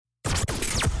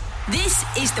This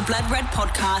is the Blood Red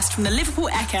podcast from the Liverpool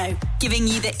Echo, giving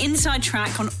you the inside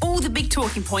track on all the big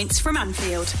talking points from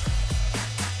Anfield.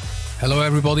 Hello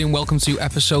everybody and welcome to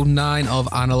episode 9 of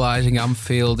Analysing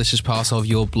Anfield. This is part of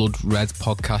your Blood Red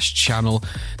podcast channel.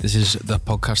 This is the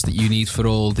podcast that you need for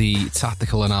all the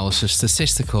tactical analysis,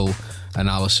 statistical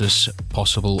analysis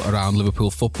possible around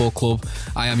Liverpool Football Club.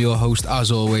 I am your host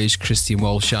as always, Christian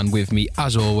Walsh, and with me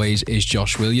as always is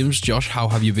Josh Williams. Josh, how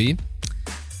have you been?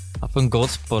 I've been good,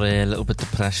 but a little bit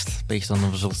depressed based on the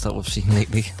results that we've seen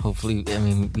lately. Hopefully,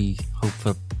 we hope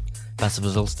for better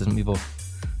results, didn't we? But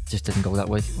it just didn't go that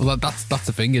way. Well, that's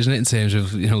the thing, isn't it? In terms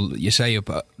of, you say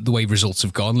about the way results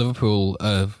have gone. Liverpool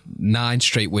 9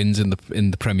 straight wins in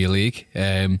the Premier League,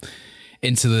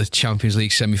 into the Champions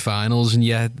League semi-finals, and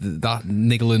that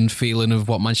niggling feeling of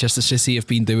what Manchester City have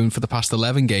been doing for the past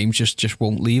 11 games just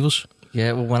won't leave us.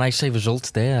 Yeah, well, when I say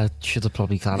results there, I should have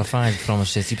probably clarified from a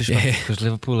City perspective, because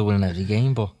Liverpool are winning every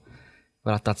game, but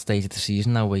we're at that stage of the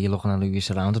season now where you're looking at who you're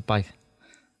surrounded by,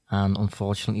 and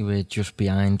unfortunately we're just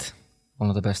behind one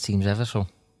of the best teams ever, so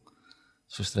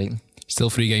it's frustrating. Still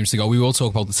 3 games to go. We will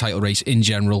talk about the title race in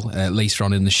general later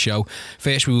on in the show.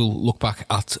 First, we will look back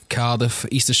at Cardiff.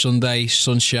 Easter Sunday,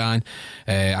 sunshine.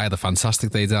 I had a fantastic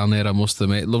day down there, I must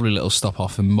admit. Lovely little stop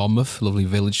off in Monmouth. Lovely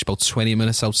village, about 20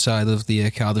 minutes outside of the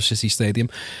Cardiff City Stadium.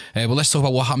 But let's talk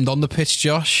about what happened on the pitch,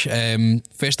 Josh.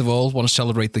 First of all, want to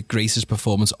celebrate the greatest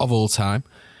performance of all time.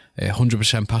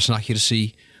 100% passing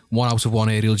accuracy, 1 out of 1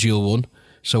 aerial duel won.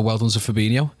 So well done to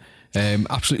Fabinho.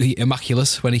 Absolutely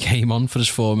immaculate when he came on for his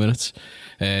 4 minutes.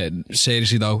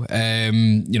 Seriously though,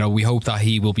 we hope that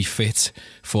he will be fit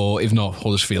for, if not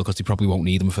Huddersfield, because they probably won't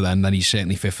need him for then he's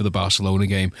certainly fit for the Barcelona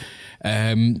game.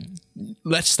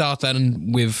 Let's start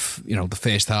then with the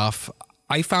first half.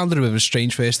 I found it a bit of a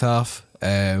strange first half.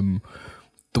 The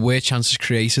way chances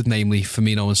created, namely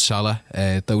Firmino and Salah,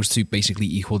 those two basically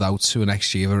equalled out to an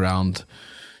XG of around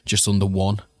just under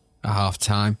 1 at half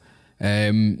time.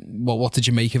 What did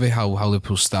you make of it? How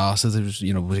Liverpool started? Was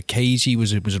it cagey?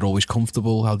 Was it always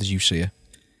comfortable? How did you see it?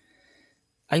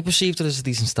 I perceived it as a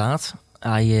decent start.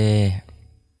 I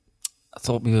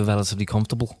thought we were relatively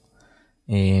comfortable.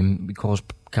 Because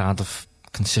Cardiff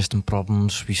consistent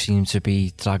problems, we seem to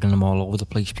be dragging them all over the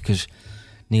place because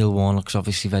Neil Warnock's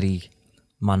obviously very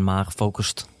man-mark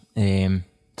focused.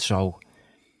 So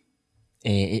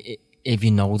if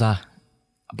you know that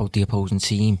about the opposing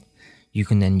team, you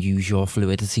can then use your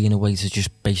fluidity in a way to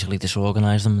just basically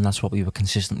disorganise them, and that's what we were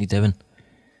consistently doing.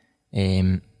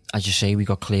 As you say, we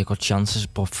got clear-cut chances,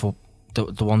 but for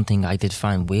the one thing I did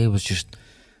find weird was just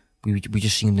we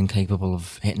just seemed incapable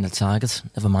of hitting the target,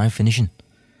 never mind finishing.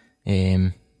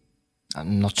 I'm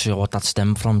not sure what that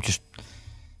stemmed from, just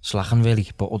slacking really,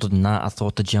 but other than that, I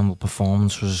thought the general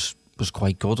performance was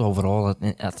quite good overall.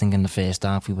 I think in the first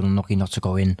half we were unlucky not to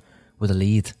go in with a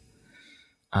lead,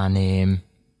 and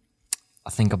I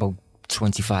think about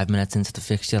 25 minutes into the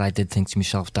fixture, I did think to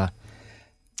myself that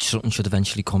something should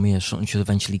eventually come here, something should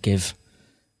eventually give,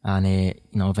 and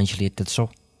eventually it did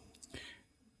so.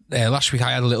 Last week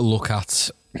I had a little look at,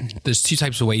 there's 2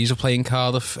 types of ways of playing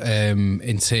Cardiff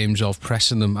in terms of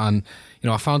pressing them, and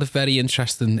I found it very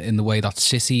interesting in the way that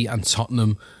City and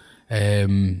Tottenham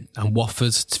and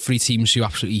Watford, 3 teams who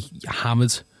absolutely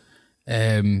hammered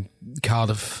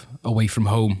Cardiff away from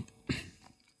home,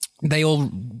 they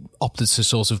all opted to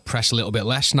sort of press a little bit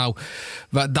less. Now,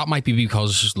 that might be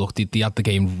because, look, they had the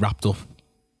game wrapped up,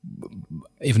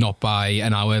 if not by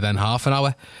an hour, then half an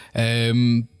hour.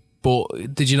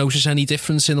 But did you notice any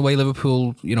difference in the way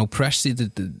Liverpool, pressed?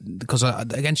 Because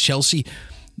against Chelsea,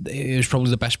 it was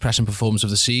probably the best pressing performance of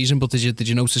the season. But did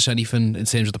you notice anything in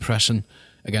terms of the pressing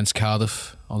against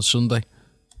Cardiff on Sunday?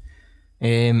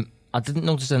 I didn't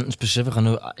notice anything specific. I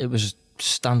know it was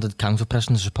standard counter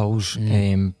pressing, I suppose.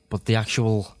 But the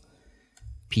actual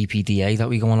PPDA that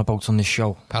we go on about on this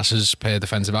show, passes per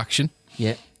defensive action.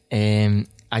 Yeah.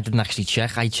 I didn't actually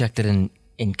check. I checked it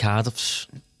in Cardiff's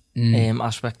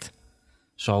aspect.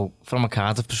 So from a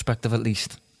Cardiff perspective, at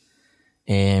least,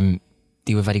 they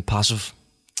were very passive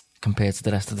compared to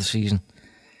the rest of the season.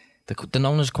 They're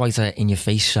known as quite a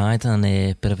in-your-face side and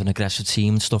a bit of an aggressive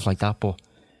team and stuff like that, but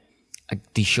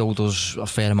they showed us a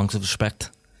fair amount of respect.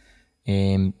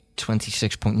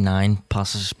 26.9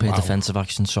 passes per defensive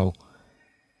action, so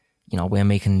we're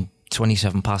making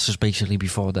 27 passes basically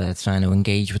before they're trying to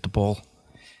engage with the ball,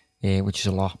 which is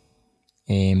a lot.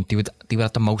 They were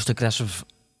at the most aggressive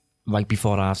right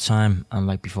before half time and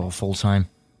right before full time.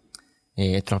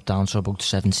 It dropped down to about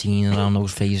 17 around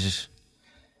those phases,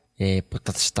 but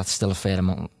that's still a fair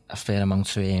amount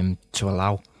to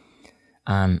allow.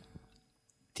 And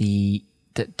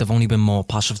they've only been more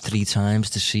passive 3 times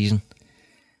this season.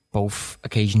 both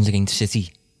occasions against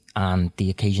City and the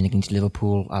occasion against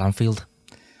Liverpool at Anfield.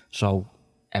 So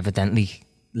evidently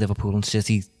Liverpool and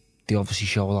City, they obviously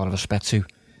show a lot of respect to,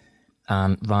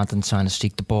 and rather than trying to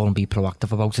seek the ball and be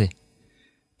proactive about it,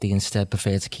 they instead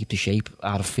prefer to keep the shape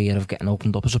out of fear of getting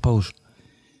opened up, I suppose.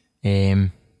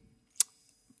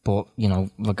 But, you know,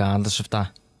 regardless of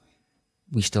that,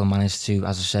 we still managed to,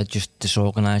 as I said, just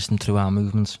disorganise them through our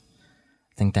movements.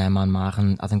 I think their man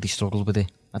marking, I think they struggled with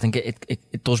it. I think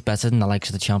it does better than the likes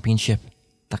of the Championship,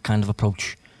 that kind of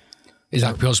approach. Is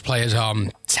that because players are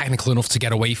technical enough to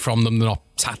get away from them? They're not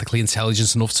tactically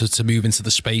intelligent enough to move into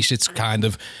the space. It's kind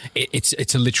of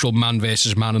it's a literal man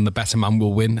versus man, and the better man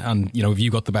will win. And you know, if you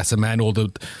got the better men or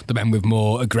the men with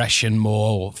more aggression,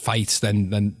 more fight,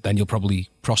 then you'll probably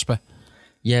prosper.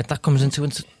 Yeah, that comes into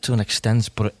it to an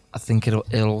extent, but I think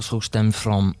it'll also stem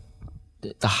from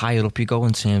the higher up you go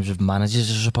in terms of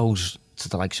managers, I suppose, to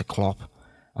the likes of Klopp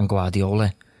and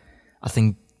Guardiola. I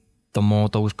think the more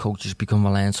those coaches become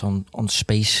reliant on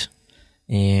space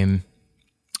and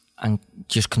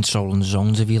just controlling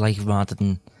zones, if you like, rather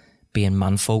than being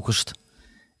man focused.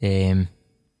 And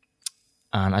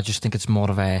I just think it's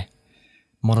more of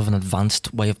an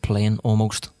advanced way of playing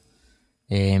almost.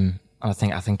 And I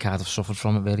think Cardiff suffered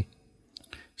from it really.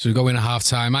 So we go in at half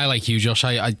time. I like you, Josh.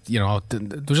 I there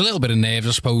was a little bit of nerves,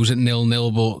 I suppose, at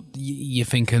 0-0, but you're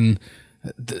thinking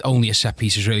only a set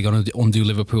piece is really going to undo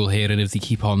Liverpool here, and if they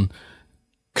keep on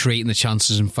creating the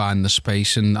chances and finding the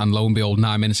space, and lo and behold,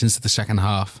 9 minutes into the second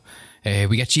half,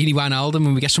 we get Gini Wijnaldum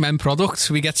and we get some end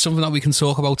product. We get something that we can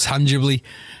talk about tangibly.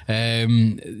 I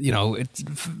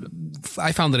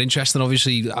found it interesting,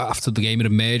 obviously, after the game it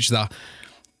emerged that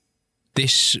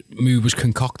this move was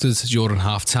concocted during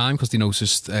half time because they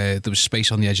noticed there was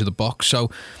space on the edge of the box.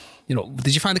 So, you know,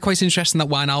 did you find it quite interesting that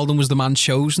Wijnaldum was the man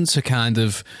chosen to kind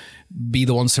of be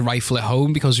the ones to rifle it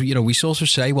home? Because, you know, we sort of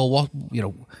say, well, what, you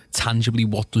know, tangibly,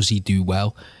 what does he do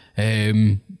well?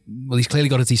 Well, he's clearly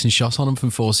got a decent shot on him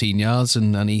from 14 yards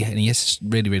and he hits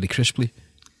really, really crisply.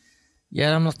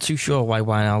 Yeah, I'm not too sure why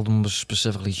Wijnaldum was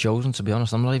specifically chosen, to be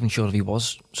honest. I'm not even sure if he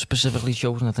was specifically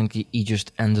chosen. I think he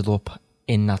just ended up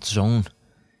in that zone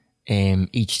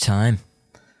each time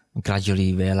and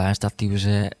gradually realised that he was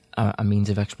a means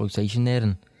of exploitation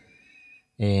there.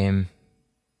 And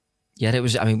yeah, it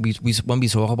was. I mean, we when we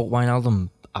talk about Wijnaldum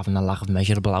having a lack of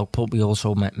measurable output, we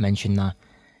also mentioned that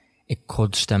it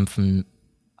could stem from,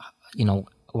 you know,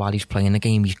 while he's playing the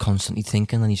game, he's constantly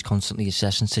thinking and he's constantly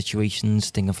assessing situations,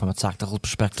 thinking from a tactical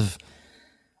perspective.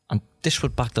 And this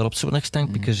would back that up to an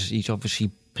extent because he's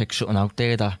obviously picked something out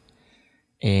there that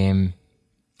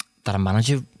a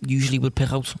manager usually would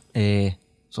pick out.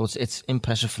 So it's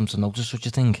impressive for him to notice such a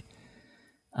thing.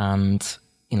 And,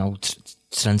 you know,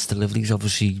 Trent's delivery is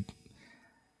obviously,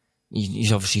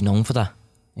 he's obviously known for that.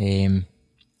 He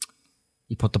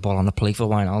put the ball on the plate for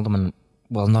Wijnaldum, and,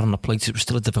 well, not on the plate, it was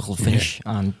still a difficult finish.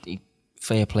 Yeah. And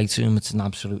fair play to him, it's an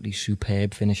absolutely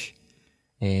superb finish.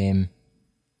 And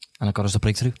it got us the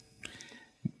breakthrough.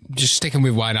 Just sticking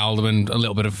with Wijnaldum and a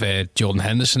little bit of Jordan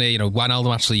Henderson here, you know,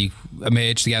 Wijnaldum actually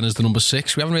emerged again as the number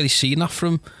 6. We haven't really seen that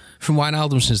from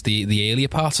Wijnaldum since the earlier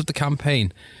part of the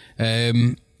campaign.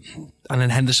 And then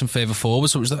Henderson further forward,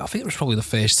 so I think it was probably the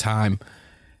first time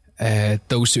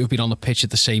those two have been on the pitch at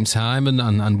the same time, and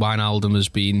Wijnaldum has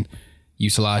been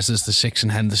utilised as the 6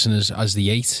 and Henderson as the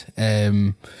 8.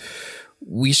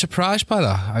 Were you surprised by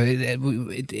that?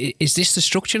 Is this the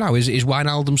structure now? Is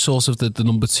Wijnaldum sort of the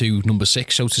number 2, number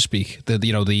 6, so to speak? The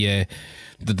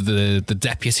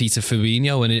deputy to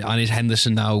Fabinho, and is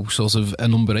Henderson now sort of a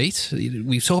number 8?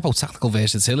 We talk about tactical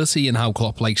versatility and how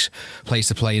Klopp likes players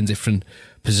to play in different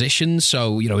positions.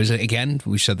 So, you know, is it, again,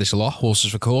 we've said this a lot,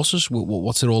 horses for courses?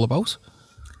 What's it all about?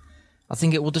 I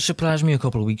think it would have surprised me a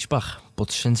couple of weeks back,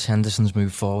 but since Henderson's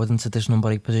moved forward into this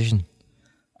number 8 position,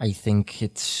 I think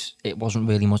it wasn't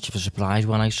really much of a surprise.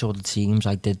 When I saw the teams,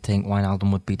 I did think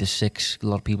Wijnaldum would be the 6. A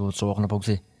lot of people were talking about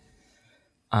it.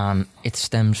 And it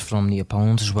stems from the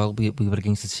opponent as well. We were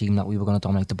against a team that we were going to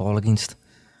dominate the ball against.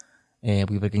 We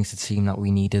were against a team that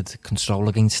we needed control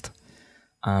against.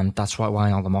 And that's what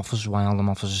Wijnaldum offers.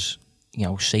 Wijnaldum offers, you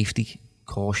know, safety,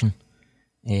 caution,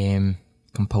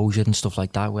 composure and stuff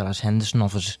like that. Whereas Henderson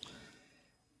offers,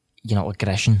 you know,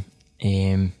 aggression,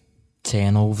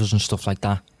 turnovers and stuff like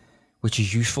that, which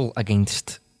is useful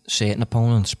against certain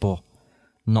opponents, but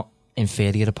not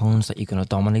inferior opponents that you're going to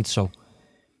dominate. So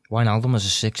Wijnaldum as a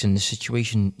 6 in this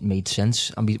situation made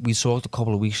sense. And we talked a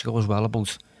couple of weeks ago as well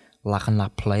about lacking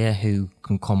that player who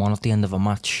can come on at the end of a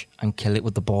match and kill it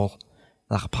with the ball,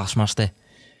 like a pass master.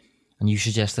 And you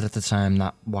suggested at the time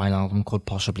that Wijnaldum could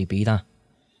possibly be that.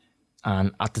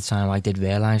 And at the time, I did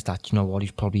realise that, you know what,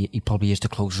 he probably is the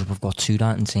closest we've got to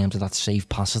that in terms of that safe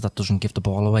passes that doesn't give the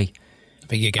ball away. I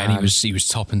think again he was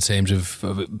top in terms of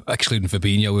excluding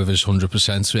Fabinho with his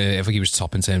 100%. I think he was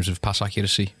top in terms of pass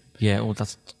accuracy. Yeah, well,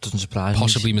 that doesn't surprise me.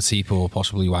 Possibly Matip or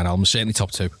possibly Wijnaldum. Certainly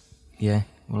top 2. Yeah,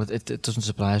 well, it doesn't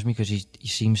surprise me because he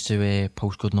seems to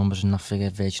post good numbers in that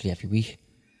figure virtually every week.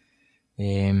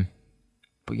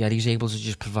 But yeah, he's able to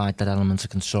just provide that element of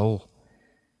control,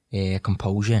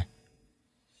 composure,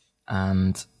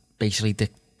 and basically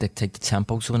dictate the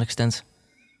tempo to an extent.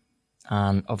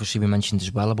 And obviously we mentioned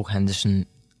as well about Henderson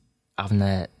having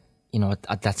a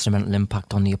detrimental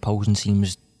impact on the opposing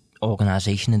team's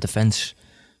organisation in defence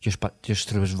just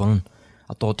through his running.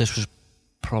 I thought this was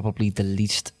probably the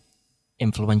least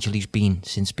influential he's been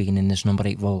since being in this number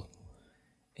 8 role.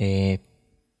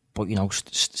 But, you know,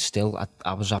 still,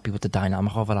 I was happy with the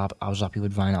dynamic of it. I was happy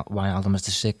with Wijnaldum as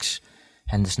the 6,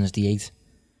 Henderson as the 8.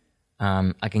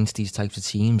 Against these types of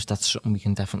teams, that's something we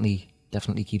can definitely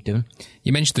keep doing.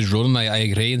 You mentioned his run, I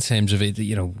agree in terms of it.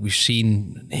 You know, we've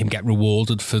seen him get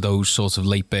rewarded for those sorts of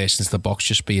late bursts into the box,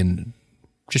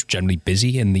 just generally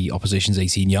busy in the opposition's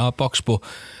 18-yard box. But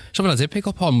something I did pick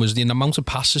up on was the amount of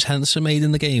passes Henderson made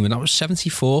in the game, and that was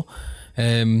 74.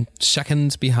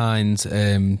 Second behind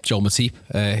Joel Matip,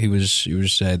 who was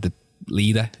the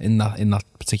leader in that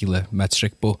particular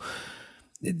metric. But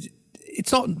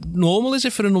it's not normal, is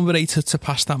it, for a number 8 to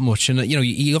pass that much? And you know,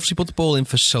 he obviously put the ball in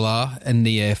for Salah in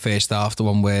the first half, the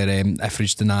one where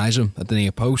Etheridge denies him at the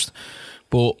near post.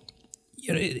 But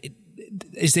you know,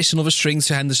 is this another string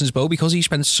to Henderson's bow because he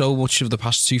spent so much of the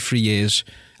past 2-3 years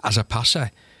as a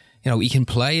passer? You know, he can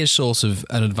play as sort of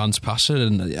an advanced passer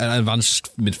and an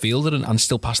advanced midfielder and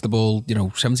still pass the ball,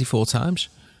 74 times.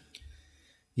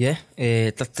 Yeah,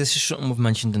 this is something we've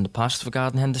mentioned in the past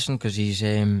regarding Henderson, because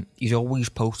he's always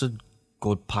posted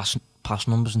good pass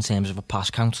numbers in terms of a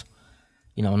pass count.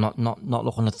 You know, not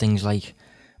looking at things like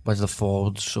whether they're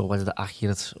forwards or whether they're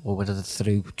accurate or whether they're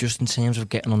through, just in terms of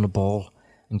getting on the ball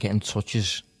and getting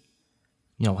touches.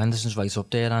 You know, Henderson's right up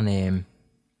there, and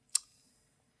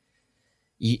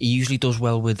he usually does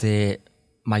well with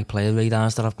my player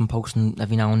radars that I've been posting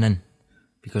every now and then,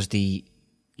 because the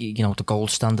gold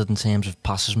standard in terms of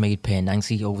passes made per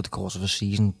 90 over the course of a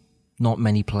season, not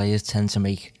many players tend to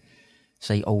make,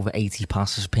 say, over 80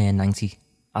 passes per 90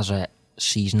 as a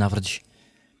season average.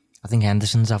 I think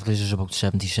Henderson's average is about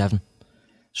 77.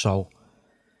 So,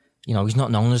 you know, he's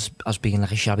not known as being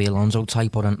like a Xabi Alonso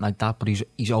type or anything like that, but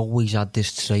he's always had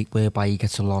this trait whereby he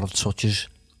gets a lot of touches.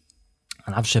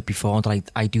 And I've said before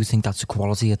that I do think that's a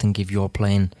quality. I think if you're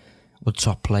playing with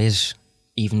top players,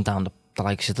 even down the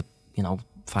likes of the,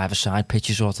 5-a-side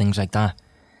pitches or things like that,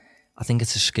 I think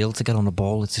it's a skill to get on the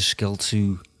ball. It's a skill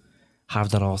to have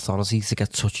that authority to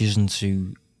get touches and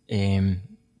to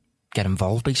get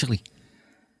involved, basically.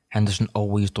 Henderson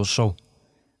always does so.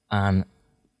 And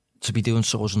to be doing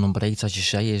so as a number 8, as you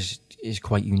say, is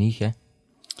quite unique, yeah.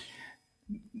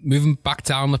 Moving back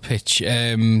down the pitch,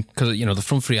 because the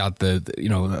front three had I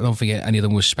don't think any of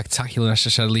them was spectacular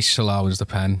necessarily. Salah was the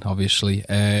pen, obviously,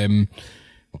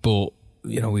 but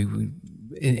we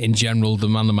in general, the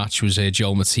man of the match was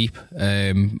Joel Matip.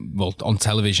 Well, on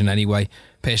television anyway.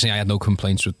 Personally, I had no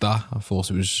complaints with that. I thought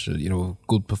it was a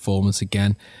good performance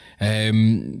again.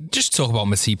 Just talk about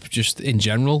Matip just in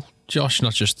general, Josh,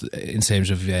 not just in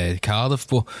terms of Cardiff,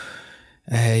 but.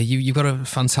 You've got a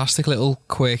fantastic little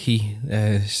quirky,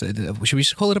 should we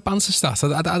call it a banter stat?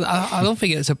 I don't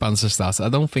think it's a banter stat. I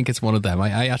don't think it's one of them.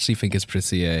 I actually think it's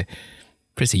pretty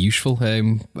useful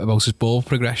about his ball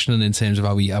progression and in terms of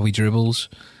how he dribbles.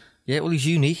 Yeah, well, he's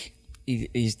unique.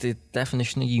 He's the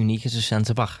definition of unique as a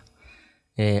centre-back.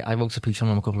 I wrote a piece on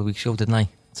him a couple of weeks ago, didn't I?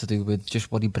 To do with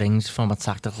just what he brings from a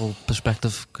tactical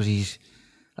perspective, because he's,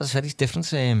 as I said, he's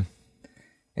different. In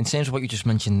terms of what you just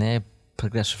mentioned there,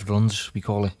 progressive runs, we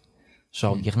call it.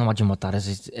 So you can imagine what that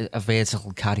is. It's a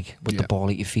vertical carry with the ball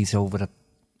at your feet over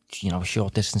a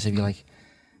short distance, if you like.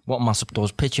 What Matip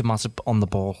does, picture Matip on the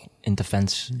ball in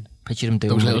defence. Picture him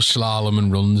doing those little slalom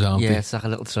and runs, aren't they? Yeah, it's like a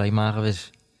little trademark of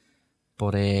his.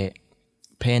 But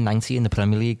per 90 in the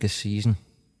Premier League this season,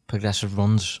 progressive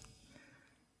runs.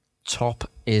 Top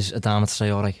is Adama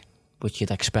Traore, which you'd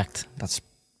expect. That's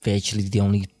virtually the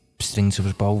only string to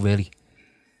his bow, really.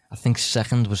 I think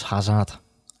second was Hazard,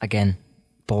 again,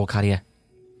 ball carrier.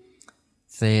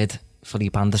 Third,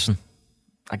 Felipe Anderson,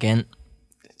 again,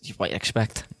 what you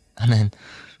expect. And then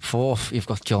fourth, you've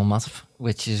got Joel Matip,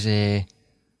 which is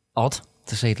odd,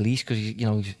 to say the least, because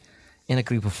he's in a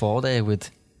group of 4 there with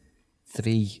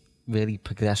 3 really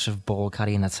progressive ball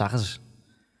carrying attackers,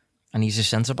 and he's a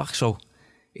centre back, so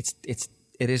it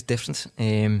is different.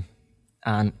 And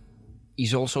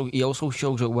he also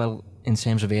shows it well in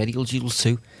terms of aerial duels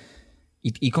too.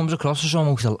 He comes across as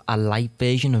almost a light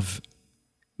version of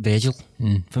Virgil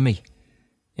for me.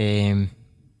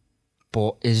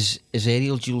 But his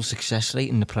aerial duel success rate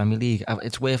in the Premier League,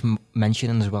 it's worth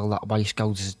mentioning as well that why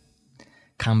scouts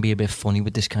can be a bit funny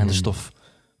with this kind of stuff.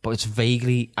 But it's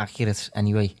vaguely accurate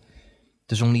anyway.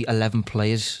 There's only 11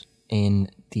 players in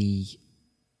the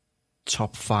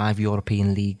top 5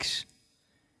 European leagues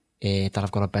that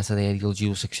have got a better aerial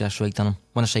duel success rate than him.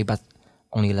 When I say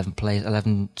only 11 players,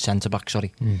 11 centre-backs,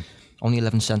 sorry. Only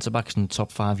 11 centre-backs in the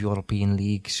top 5 European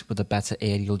leagues with a better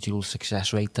aerial duel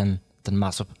success rate than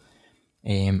Matip.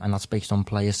 And that's based on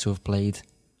players who have played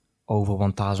over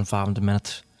 1,500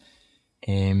 minutes,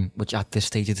 which at this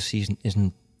stage of the season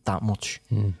isn't that much.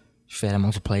 Fair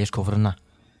amount of players covering that.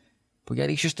 But yeah,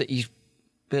 he's a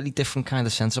really different kind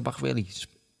of centre-back, really. He's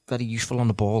very useful on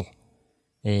the ball.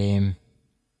 And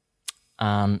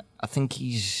I think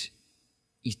he's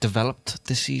developed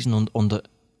this season under,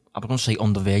 I'm going to say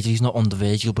under Virgil. He's not under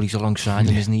Virgil, but he's alongside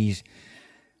him, isn't he?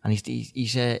 And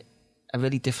he's a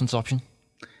really different option.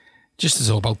 Just as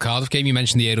all about Cardiff game, you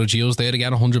mentioned the aerial duels there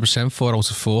again, 100%, 4 out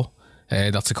of 4.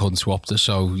 That's according to Opta,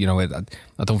 so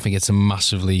I don't think it's a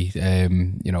massively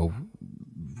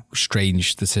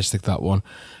strange statistic, that one.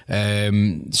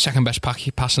 Second best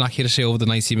passing accuracy over the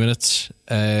 90 minutes.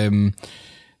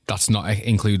 That's not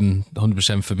including 100%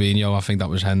 Fabinho. I think that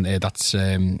was that's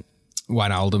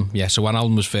Wijnaldum. Yeah, so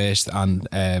Wijnaldum was first and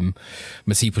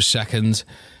Matip was second.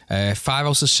 5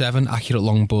 out of 7 accurate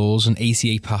long balls and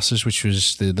 88 passes, which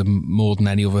was the more than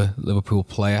any other Liverpool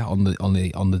player on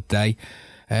the day.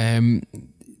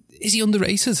 Is he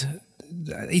underrated?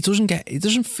 It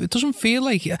doesn't feel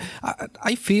like.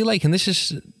 I feel like, and this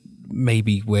is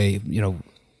maybe where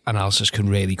analysis can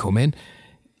really come in.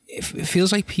 It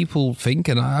feels like people think,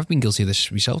 and I've been guilty of this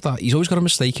myself, that he's always got a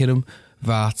mistake in him,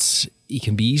 that he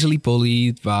can be easily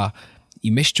bullied, that he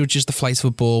misjudges the flight of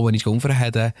a ball when he's going for a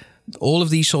header. All of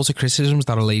these sorts of criticisms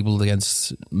that are labelled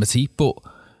against Matip, but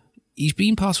he's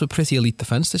been part of a pretty elite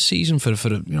defence this season for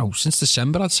since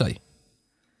December, I'd say.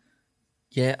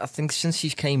 Yeah, I think since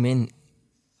he's came in,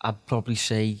 I'd probably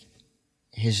say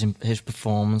his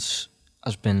performance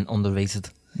has been underrated.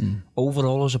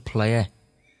 Overall, as a player,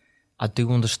 I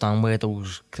do understand where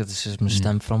those criticisms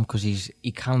stem from, because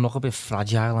he can look a bit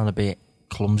fragile and a bit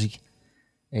clumsy.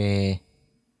 A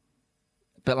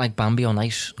bit like Bambi on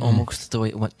ice, almost,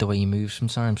 the way he moves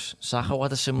sometimes. Saka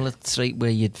had a similar trait where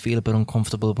you'd feel a bit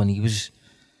uncomfortable when he was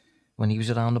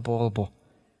around the ball, but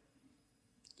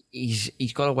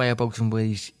he's got a way about him where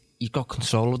he's got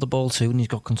control of the ball too, and he's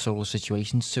got control of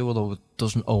situations too, although it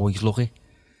doesn't always look it.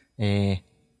 And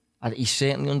he's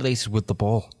certainly underrated with the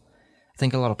ball. I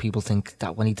think a lot of people think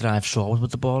that when he drives forward with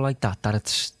the ball like that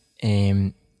it's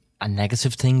a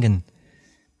negative thing, and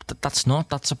that's not.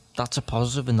 That's a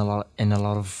positive in a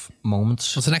lot of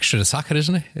moments. It's an extra attacker,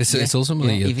 isn't it? It's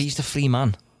ultimately if he's the free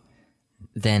man,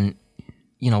 then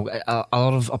a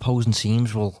lot of opposing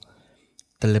teams will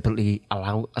deliberately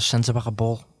allow a centre back a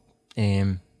ball,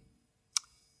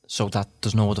 so that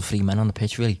there's no other free men on the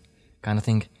pitch, really, kind of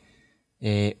thing.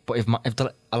 But if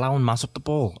they're allowing Matip the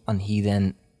ball and he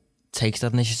then takes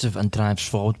that initiative and drives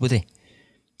forward with it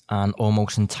and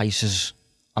almost entices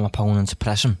an opponent to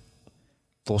press him,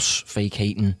 thus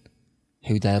vacating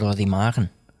who they're already marking,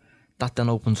 that then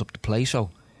opens up the play. So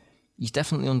he's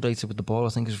definitely underrated with the ball. I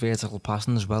think his vertical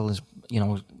passing as well as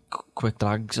quick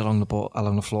drags along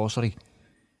the floor. Sorry,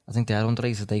 I think they're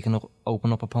underrated. They can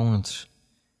open up opponents.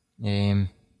 And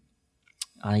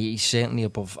he's certainly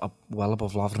well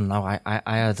above Lovren now. I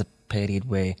had a period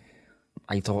where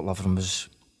I thought Lovren was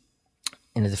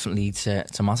in a different league to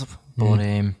Matip,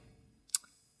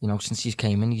 but since he's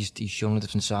came in, he's shown a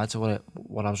different side to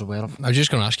what I was aware of. I was just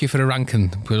going to ask you for a ranking,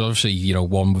 because obviously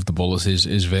one with the bullets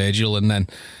is Virgil, and then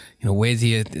where do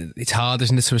you? It's hard,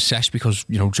 isn't it, to assess, because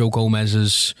Joe Gomez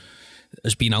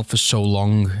has been out for so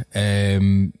long,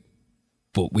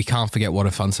 but we can't forget what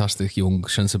a fantastic young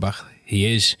centre back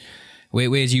he is. Where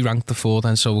do you rank the 4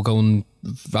 then? So we're going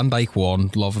Van Dijk 1,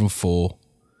 Lovren 4.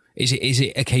 Is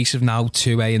it a case of now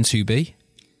 2A and 2B?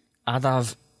 I'd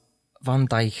have Van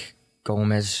Dijk,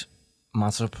 Gomez,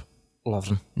 Matip,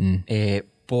 Lovren.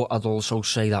 But I'd also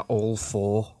say that all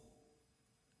 4,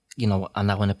 are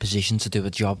now in a position to do a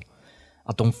job.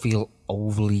 I don't feel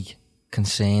overly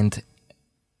concerned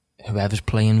whoever's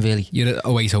playing, really. You're at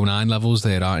 08-09 levels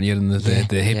there, aren't you? And the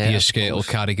Hippier, Skrtel,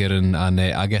 Carragher and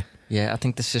Agger. Yeah, I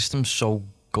think the system's so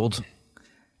good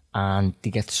and they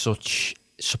get such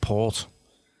support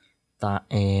that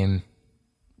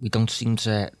we don't seem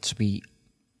to be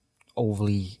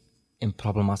overly in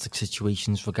problematic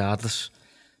situations regardless.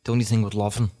 The only thing with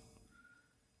Lovren,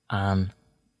 and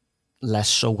less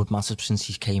so with Matip since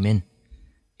he came in,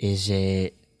 is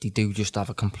they do just have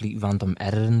a complete random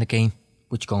error in the game,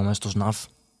 which Gomez doesn't have.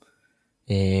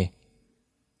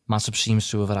 Matip seems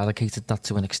to have eradicated that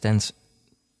to an extent.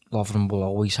 Lovren will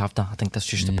always have that. I think that's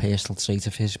just a personal trait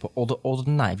of his. But other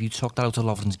than that, if you took that out of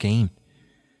Lovren's game,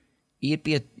 he'd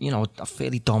be a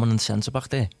fairly dominant centre back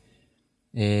there.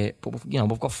 But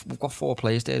we've got 4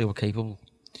 players there who are capable.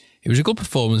 It was a good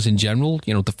performance in general.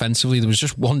 Defensively, there was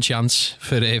just one chance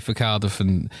for Cardiff,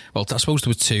 and well, I suppose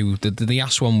there were 2. The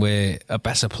last one where a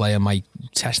better player might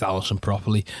test Alisson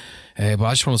properly. But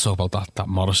I just want to talk about that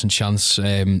Morrison chance.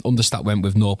 Understat went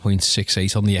with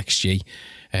 0.68 on the XG.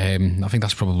 I think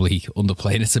that's probably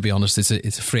underplaying it, to be honest. It's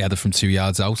a free header from 2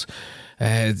 yards out.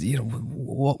 It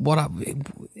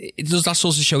does that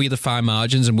sort of show you the fine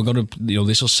margins, and we're going to,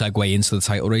 this will segue into the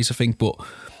title race, I think. But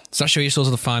does that show you sort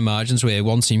of the fine margins where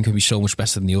one team can be so much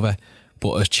better than the other,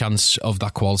 but a chance of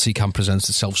that quality can present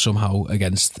itself somehow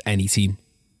against any team?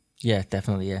 Yeah,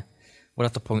 definitely. Yeah, we're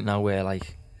at the point now where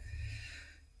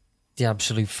the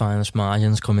absolute finest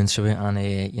margins come into it, and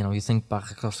you think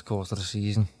back across the course of the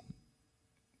season,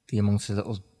 the amount of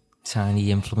little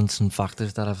tiny influencing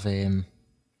factors that have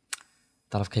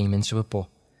came into it. But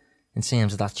in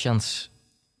terms of that chance,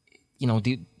 there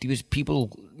was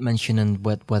people mentioning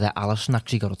whether Alisson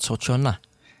actually got a touch on that.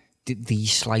 The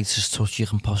slightest touch you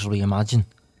can possibly imagine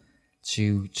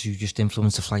to just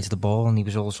influence the flight of the ball. And there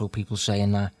was also people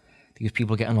saying that there was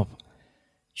people getting up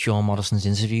Sean Morrison's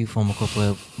interview from a couple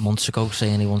of months ago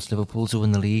saying he wants Liverpool to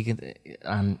win the league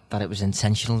and that it was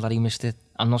intentional that he missed it.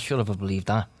 I'm not sure if I believe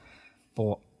that,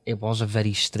 but it was a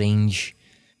very strange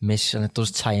miss, and it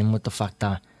does tie in with the fact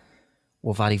that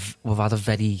we've had a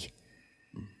very,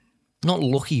 not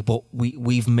lucky, but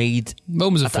we've made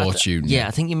moments of fortune. Yeah,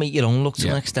 I think you make your own luck to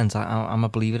an extent. I'm a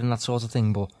believer in that sort of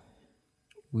thing, but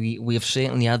we have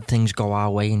certainly had things go our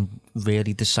way in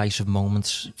really decisive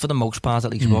moments. For the most part,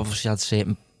 at least, we've obviously had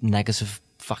certain negative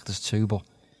factors too, but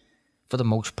for the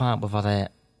most part, we've had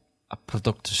a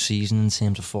productive season in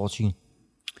terms of fortune.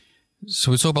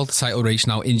 So we'll talk about the title race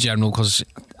now in general, because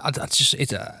if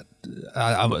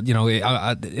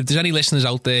there's any listeners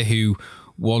out there who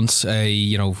want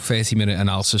a 30-minute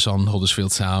analysis on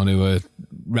Huddersfield Town, who are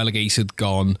relegated,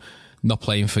 gone, not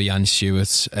playing for Jan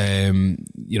Stewart, I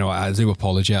do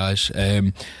apologise.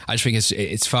 I just think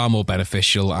it's far more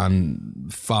beneficial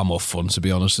and far more fun, to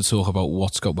be honest, to talk about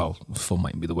fun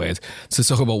might be the word, to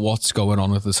talk about what's going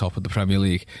on at the top of the Premier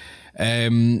League.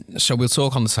 So we'll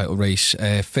talk on the title race.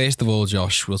 First of all,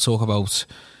 Josh, we'll talk about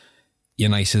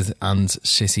United and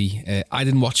City. I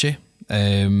didn't watch it.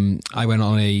 I went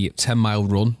on a 10-mile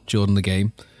run during the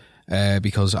game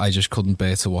because I just couldn't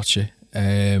bear to watch it.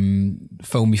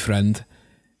 Phoned my friend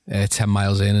 10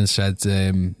 miles in and said,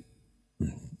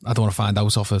 I don't want to find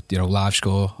out off a live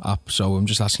score app, so I'm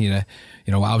just asking you,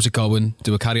 how's it going?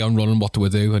 Do we carry on running? What do we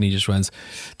do? And he just went,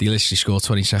 they literally scored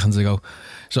 20 seconds ago.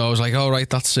 So I was like, all right,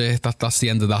 that's that's the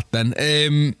end of that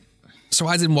then. So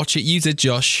I didn't watch it. You did,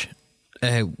 Josh.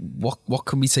 What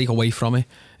can we take away from it?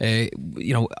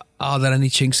 Are there any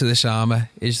chinks of this armour?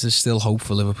 Is there still hope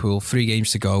for Liverpool? 3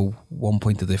 games to go, 1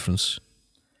 point of difference.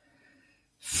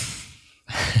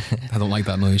 I don't like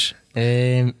that noise.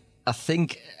 I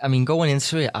think, going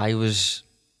into it, I was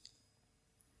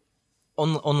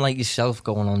unlike yourself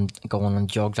going on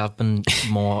jogs. I've been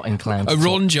more inclined to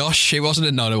run, Josh. It wasn't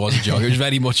a jog. It was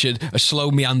very much a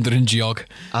slow meandering jog.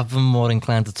 I've been more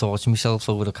inclined to torture myself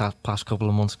over the past couple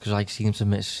of months because I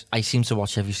seem to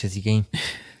watch every City game.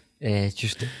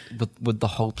 Just with the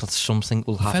hope that something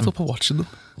will happen. Fed up of watching them.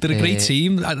 They're a great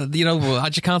team. I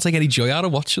just can't take any joy out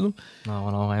of watching them. No,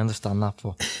 I understand that.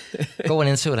 But going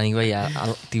into it anyway,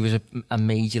 there was a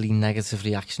majorly negative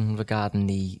reaction regarding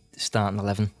the starting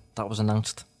 11 that was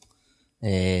announced.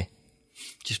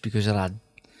 Just because it had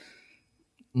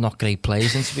not great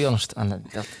players in, to be honest. And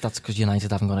that's because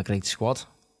United haven't got a great squad.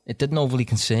 It didn't overly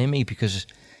concern me because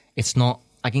it's not,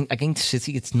 against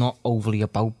City, it's not overly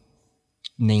about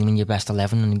naming your best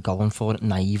 11 and going for it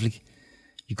naively.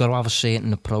 You've got to have a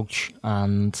certain approach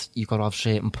and you've got to have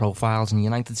certain profiles, and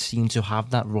United seem to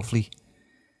have that roughly.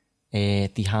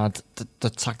 They had the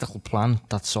tactical plan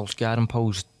that Solskjaer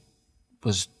imposed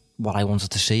was what I wanted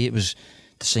to see. It was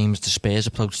the same as the Spurs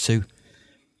approach too.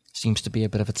 Seems to be a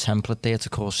bit of a template there to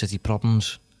cause City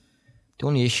problems. The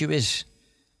only issue is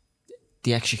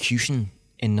the execution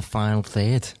in the final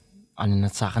third and in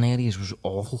attacking areas was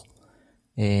awful.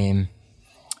 The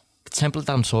template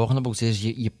that I'm talking about is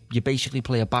you basically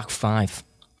play a back 5.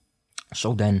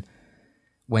 So then,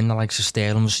 when the likes of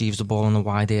Sterling receives the ball in the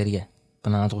wide area,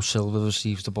 Bernardo Silva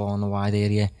receives the ball in the wide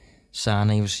area,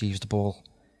 Sane receives the ball,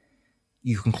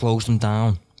 you can close them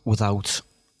down without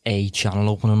a channel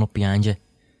opening up behind you.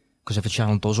 Because if a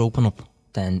channel does open up,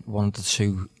 then one of the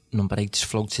two number 8s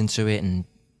floats into it and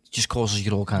just causes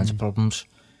you all kinds of problems.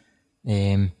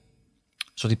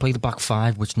 So they play the back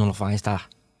 5, which nullifies that.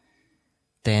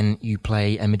 Then you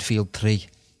play a midfield 3.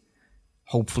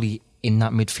 Hopefully in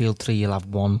that midfield 3 you'll have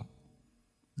one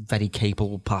very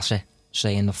capable passer,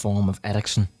 say in the form of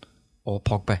Eriksen or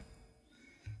Pogba.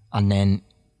 And then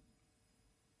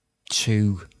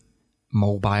 2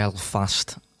 mobile,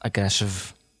 fast,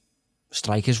 aggressive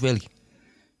strikers, really.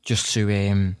 Just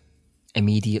to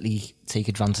immediately take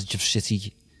advantage of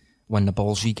City when the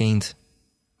ball's regained.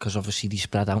 Because obviously they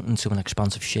spread out into an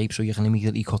expansive shape, so you can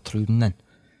immediately cut through them then.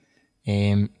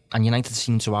 And United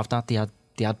seemed to have that. They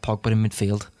had Pogba in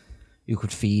midfield, who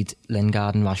could feed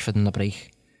Lingard and Rashford in the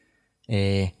break.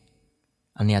 And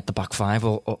they had the back 5,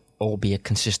 albeit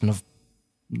consisting of,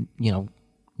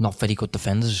 not very good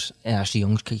defenders. Ashley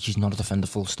Young's case, he's not a defender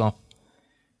full stop.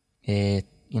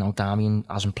 Darmian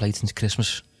hasn't played since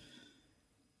Christmas.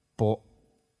 But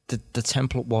the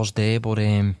template was there, but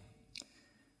and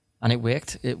it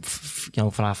worked.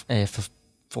 For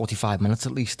 45 minutes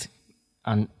at least.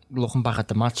 And looking back at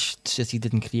the match, City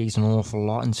didn't create an awful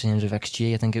lot in terms of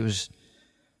XG. I think it was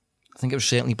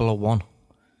certainly below 1.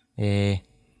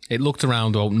 It looked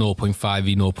around about 0.5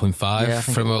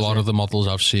 0.5 from a lot of the models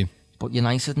I've seen. But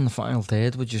United in the final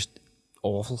third were just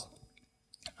awful.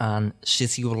 And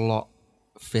City were a lot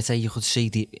fitter. You could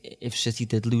see if City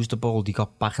did lose the ball, they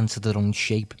got back into their own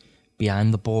shape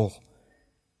behind the ball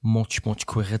much, much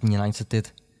quicker than United did.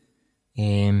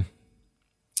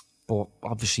 But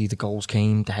obviously the goals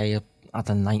came. De Gea had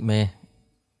a nightmare.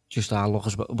 Just our luck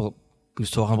as well. But we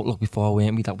was talking about luck before,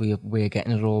 weren't we? That we were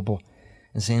getting it all. But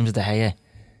in terms of De Gea,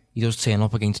 he does turn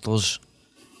up against us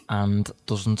and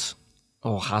doesn't,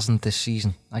 or hasn't this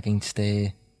season, against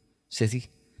City.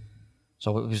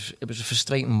 So it was a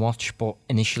frustrating watch, but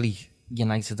initially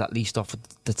United at least offered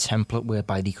the template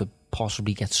whereby they could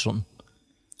possibly get something.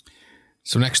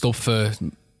 So next up for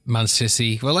Man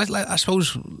City, well, I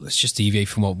suppose let's just deviate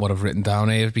from what I've written down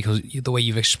here, because the way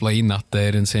you've explained that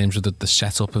there in terms of the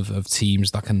setup of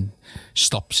teams that can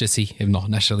stop City, if not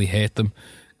necessarily hurt them.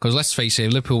 Because let's face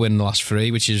it, Liverpool win the last 3,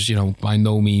 which is, by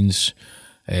no means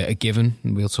a given.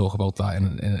 And we'll talk about that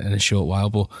in a short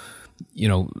while. But,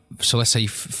 so let's say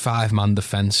 5-man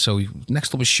defence. So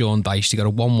next up is Sean Dyche. They got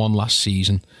a 1-1 last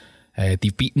season.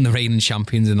 They've beaten the reigning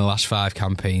champions in the last 5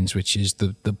 campaigns, which is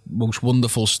the most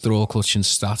wonderful straw-clutching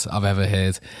stat I've ever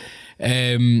heard.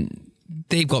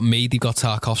 They've got me, they've got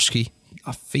Tarkowski.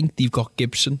 I think they've got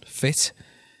Gibson fit.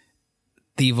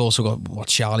 They've also got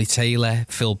Charlie Taylor,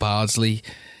 Phil Bardsley.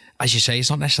 As you say, it's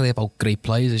not necessarily about great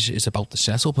players, it's about the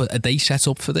setup. Are they set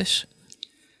up for this?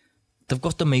 They've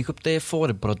got the makeup there for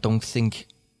it, but I don't think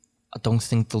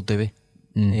they'll do it.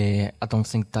 I don't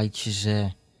think Dyche is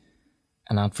an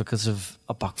advocate of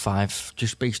a back 5,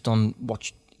 just based on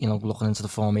what looking into the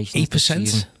formation.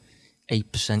 8%.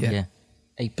 8%, yeah.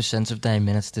 8% of their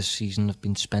minutes this season have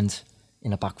been spent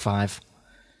in a back 5.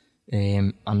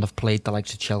 And they've played the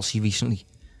likes of Chelsea recently.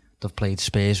 They've played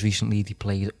Spurs recently. They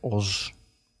played us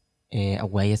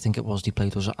away, I think it was. They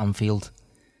played us at Anfield.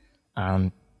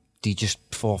 And they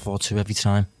just 4-4-2 every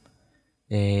time.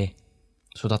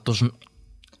 So that doesn't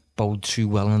bode too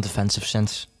well in a defensive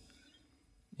sense.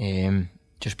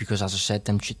 Just because, as I said,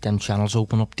 them channels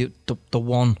open up. The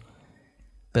one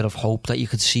bit of hope that you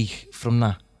could see from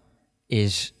that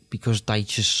is because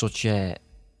Dyche is such a,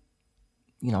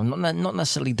 not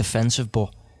necessarily defensive,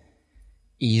 but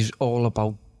he's all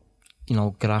about,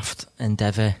 graft,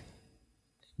 endeavour,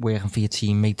 working for your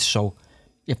teammates. So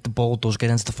if the ball does get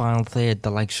into the final third, the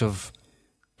likes of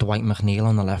Dwight McNeil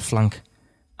on the left flank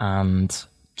and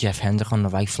Jeff Hendrick on the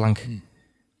right flank,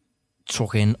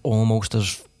 tuck in almost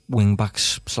as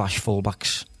wing-backs /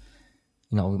 full-backs.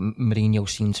 Mourinho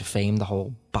seemed to fame the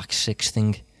whole back 6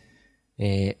 thing.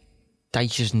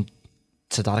 Dyche isn't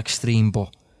to that extreme,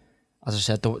 but as I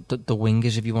said, the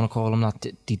wingers, if you want to call them that,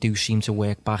 they do seem to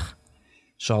work back.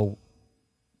 So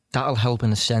that'll help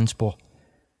in a sense, but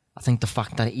I think the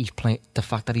fact that he's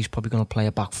probably going to play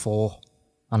a back 4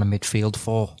 and a midfield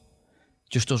 4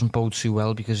 just doesn't bode too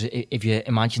well, because if you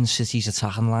imagine City's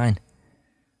attacking line,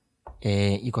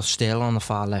 you've got Sterling on the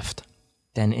far left,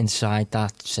 then inside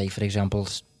that, say for example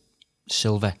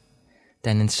Silva,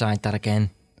 then inside that again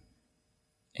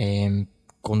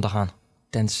Gundogan,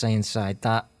 then say inside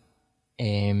that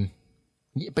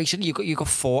basically you got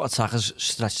 4 attackers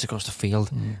stretched across the field,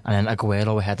 and then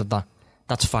Aguero ahead of that.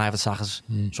 That's 5 attackers.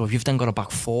 So if you've then got a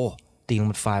back 4 dealing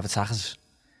with 5 attackers,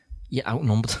 you're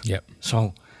outnumbered. Yep.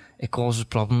 So it causes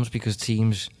problems because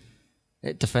teams,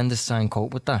 defenders try and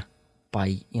cope with that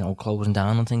by closing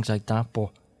down and things like that. But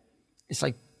it's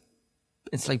like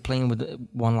playing with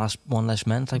one less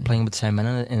man. It's like playing with 10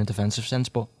 men in a defensive sense.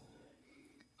 But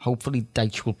hopefully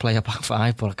Dyche will play a back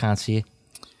five, but I can't see it.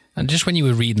 And just when you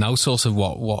were reading out sort of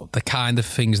what the kind of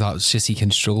things that City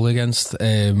can struggle against,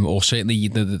 or certainly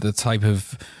the type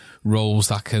of roles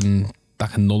that can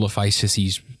nullify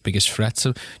City's biggest threats.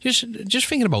 So just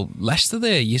thinking about Leicester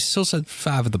there, you still said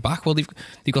 5 at the back. Well, they've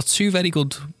got 2 very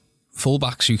good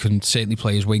full-backs who can certainly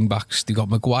play as wing-backs. They've got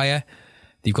Maguire,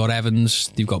 they've got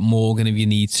Evans, they've got Morgan if you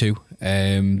need to,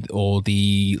 or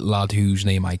the lad whose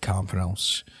name I can't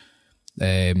pronounce,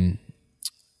 from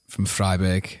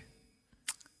Freiburg.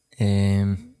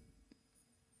 I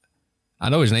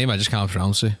know his name, I just can't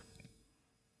pronounce it.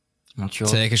 I'm not sure.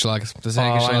 Turkish lad.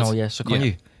 I know, yeah. So can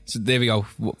you? So there we go.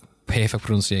 Perfect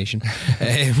pronunciation.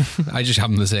 I just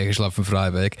happen the Turkish lad from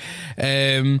Freiburg.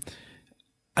 And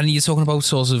you're talking about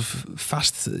sort of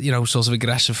fast, sort of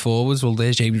aggressive forwards. Well,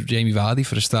 there's Jamie Vardy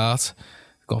for a start.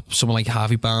 Got someone like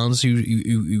Harvey Barnes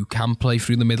who can play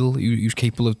through the middle, who's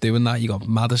capable of doing that. You got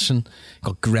Maddison,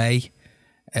 got Gray.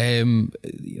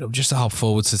 Just to help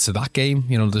forward to that game.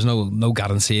 There's no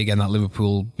guarantee again that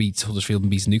Liverpool beats Huddersfield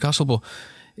and beats Newcastle, but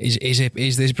is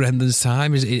this Brendan's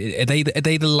time? Are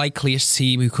they the likeliest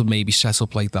team who could maybe set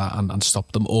up like that and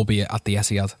stop them, albeit at the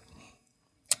Etihad?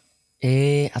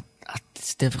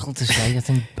 It's difficult to say.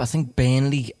 I think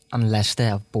Burnley and Leicester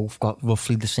have both got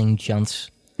roughly the same chance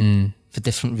for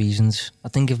different reasons. I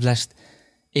think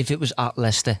if it was at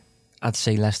Leicester, I'd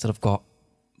say Leicester have got.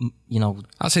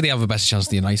 I'd say they have a better chance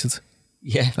than United.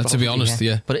 Yeah, to be honest,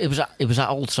 yeah. But it was at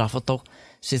Old Trafford though.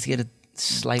 City had a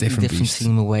slightly different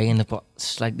team away, and they've got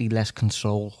slightly less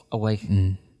control away.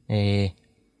 In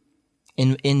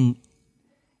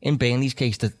Burnley's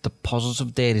case, the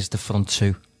positive there is the front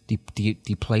two. They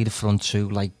play the front two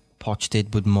like Poch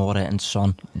did with Moura and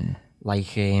Son, like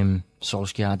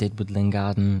Solskjaer did with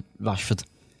Lingard and Rashford,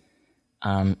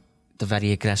 and they're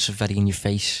very aggressive, very in your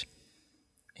face.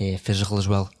 Physical as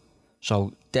well,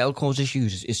 so they'll cause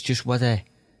issues. It's just whether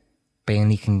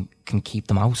Burnley can keep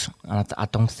them out, and I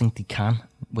don't think they can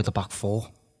with a back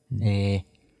four. In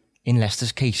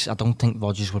Leicester's case, I don't think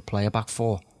Rodgers would play a back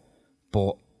four,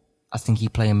 but I think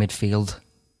he'd play a midfield.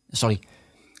 Sorry,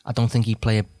 I don't think he'd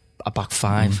play a back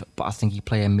five, but I think he'd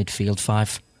play a midfield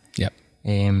five. Yep.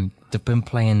 They've been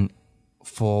playing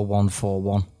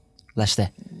 4-1-4-1, Leicester.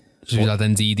 So you had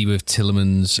Ndidi with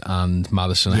Tielemans and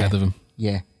Maddison ahead of him.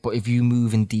 Yeah, but if you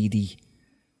move Ndidi,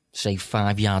 say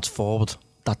 5 yards forward,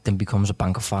 that then becomes a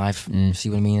bank of 5. See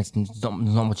what I mean? There's not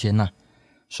much in that.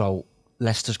 So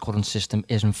Leicester's current system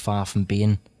isn't far from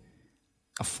being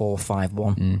a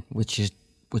 4-5-1, which is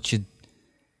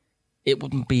it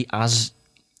wouldn't be as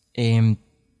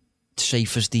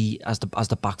safe as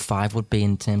the back 5 would be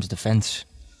in terms of defence.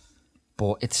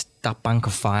 But it's that bank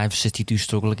of 5. City do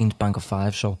struggle against bank of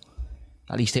 5, so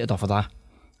at least take it off of that.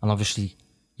 And obviously,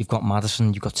 you've got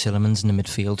Maddison, you've got Tielemans in the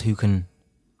midfield who can,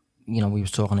 we was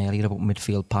talking earlier about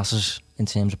midfield passes in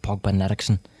terms of Pogba and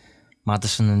Eriksen.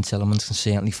 Maddison and Tielemans can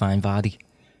certainly find Vardy,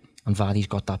 and Vardy's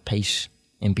got that pace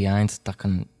in behind that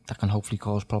can hopefully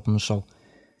cause problems. So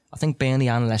I think Burnley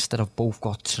and Leicester have both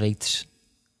got traits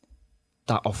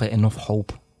that offer enough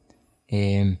hope.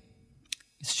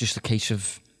 It's just a case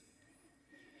of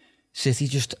City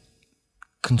just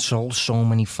control so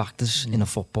many factors in a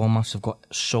football match. They've got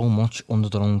so much under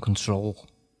their own control,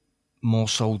 more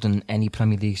so than any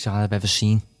Premier League side I've ever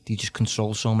seen. They just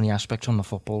control so many aspects on the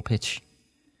football pitch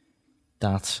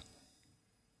that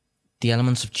the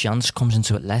elements of chance comes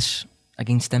into it less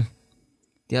against them.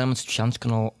 The elements of chance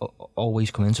can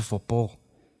always come into football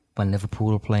when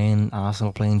Liverpool are playing,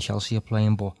 Arsenal are playing, Chelsea are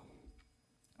playing, but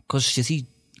because City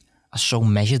are so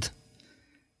measured,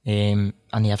 and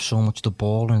they have so much the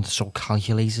ball and it's so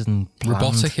calculated and planned.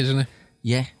 Robotic, isn't it?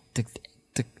 Yeah.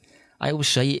 I always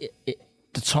say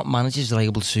the top managers are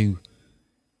able to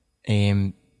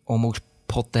almost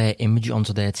put their image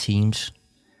onto their teams.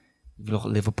 If you look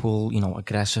at Liverpool,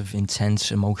 aggressive,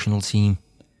 intense, emotional team.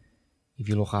 If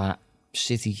you look at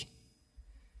City,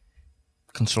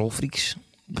 control freaks,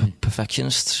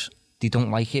 perfectionists. They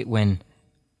don't like it when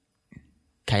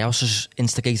chaos is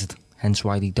instigated. Hence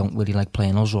why they don't really like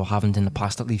playing us, or haven't in the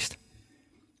past at least.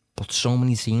 But so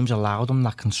many teams allow them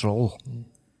that control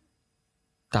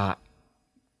that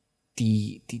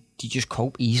they just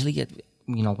cope easily,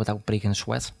 without breaking a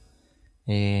sweat.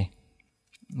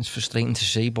 It's frustrating to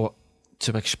see, but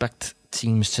to expect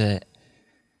teams to,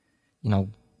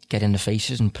 get in the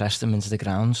faces and press them into the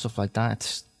ground, stuff like that,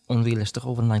 it's unrealistic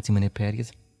over a 90-minute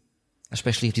period.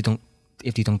 Especially if they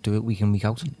don't do it week in, week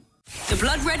out. The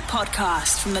Blood Red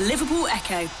Podcast from the Liverpool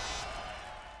Echo.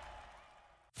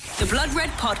 The Blood Red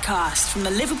Podcast from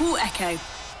the Liverpool Echo.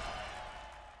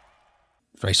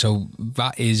 Right, so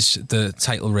that is the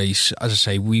title race. As I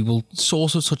say, we will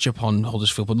sort of touch upon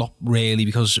Huddersfield, but not really,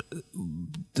 because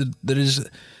there is...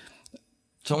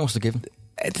 It's almost a given.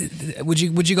 Would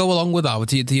you go along with that?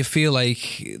 Do you feel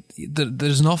like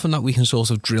there's nothing that we can sort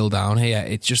of drill down here?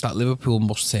 It's just that Liverpool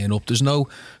must turn up. There's no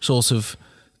sort of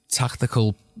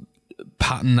tactical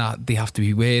pattern that they have to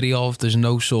be wary of. There's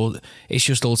no sort... It's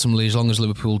just ultimately, as long as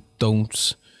Liverpool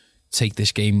don't take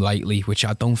this game lightly, which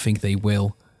I don't think they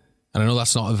will. And I know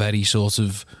that's not a very sort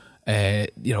of,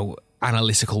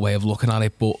 analytical way of looking at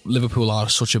it, but Liverpool are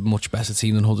such a much better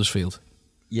team than Huddersfield.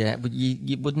 Yeah, but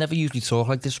you would never usually talk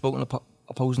like this about an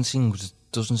opposing team,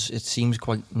 because it seems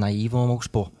quite naive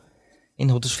almost. But in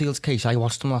Huddersfield's case, I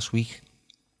watched them last week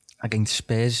against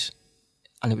Spurs,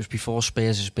 and it was before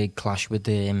Spurs' big clash with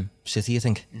City, I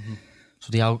think. Mm-hmm.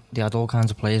 So they had all kinds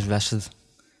of players rested.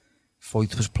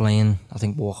 Foyth was playing, I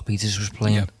think Walker-Peters was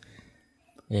playing.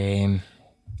 Yeah.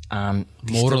 And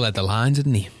Moura led the line,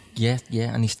 didn't he? Yeah,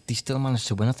 and he still managed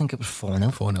to win. I think it was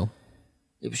 4-0. 4-0.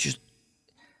 It was just...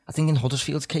 I think in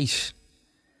Huddersfield's case,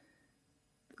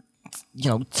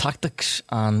 tactics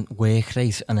and work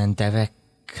rate and endeavour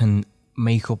can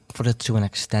make up for it to an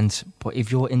extent. But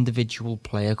if your individual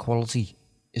player quality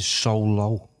is so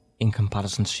low in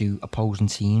comparison to opposing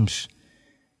teams,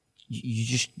 you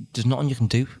just... There's nothing you can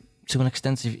do to an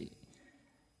extent.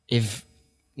 If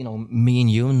me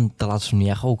and you and the lads from the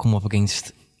Echo come up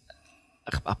against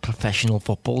a professional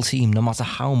football team, no matter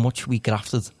how much we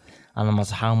grafted and no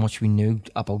matter how much we knew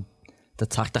about the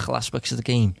tactical aspects of the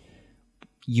game,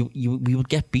 we would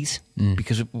get beat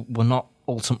because we're not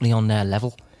ultimately on their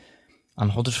level.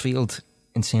 And Huddersfield,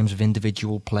 in terms of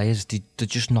individual players, they're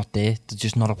just not there. They're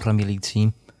just not a Premier League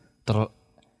team. They're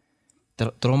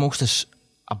almost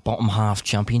a bottom half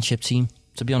Championship team.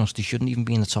 To be honest, they shouldn't even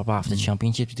be in the top half of the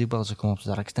Championship. They do well to come up to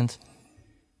that extent.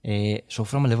 So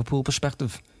from a Liverpool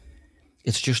perspective,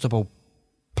 it's just about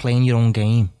playing your own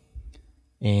game,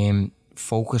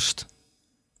 focused,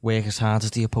 work as hard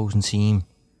as the opposing team,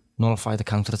 nullify the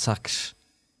counter-attacks,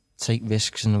 take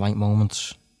risks in the right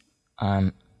moments,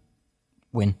 and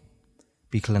win.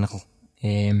 Be clinical.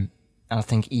 And I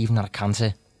think even at a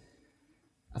Kante,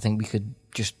 I think we could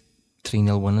just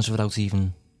 3-0 winners without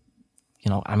even...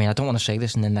 I don't want to say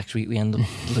this and then next week we end up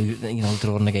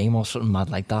drawing the game or something mad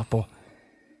like that, but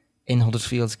in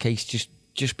Huddersfield's case,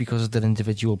 just because of their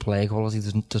individual player quality,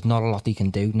 there's not a lot he can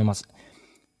do. No matter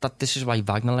that, this is why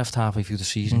Wagner left halfway through the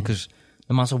season, because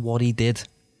no matter what he did,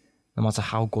 no matter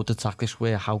how good the tactics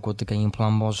were, how good the game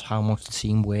plan was, how much the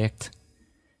team worked,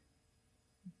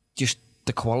 just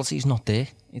the quality is not there.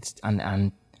 It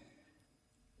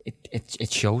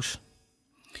shows.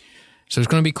 So it's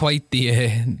going to be quite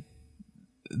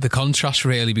the contrast,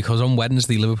 really, because on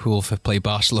Wednesday Liverpool play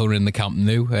Barcelona in the Camp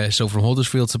Nou, so from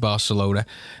Huddersfield to Barcelona.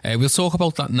 We'll talk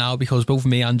about that now, because both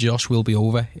me and Josh will be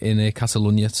over in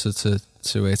Catalonia to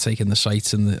take in the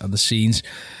sights and the scenes.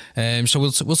 So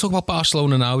we'll talk about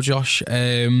Barcelona now, Josh.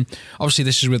 Obviously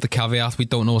this is with the caveat, we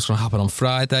don't know what's going to happen on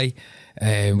Friday.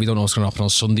 We don't know what's going to happen on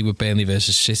Sunday with Burnley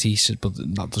versus City, but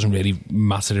that doesn't really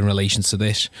matter in relation to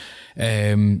this.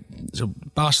 So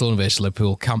Barcelona versus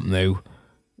Liverpool, Camp Nou.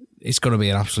 It's going to be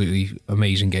an absolutely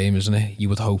amazing game, isn't it? You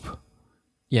would hope.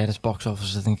 Yeah, it's box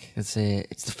office, I think. It's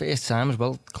the first time as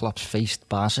well Klopp's faced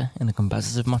Barca in a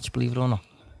competitive match, believe it or not.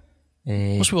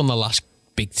 Must be one of the last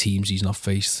big teams he's not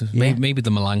faced. Yeah. Maybe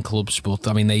the Milan clubs, but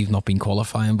I mean, they've not been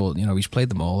qualifying, but he's played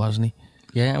them all, hasn't he?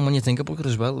 Yeah, and when you think about it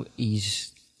as well,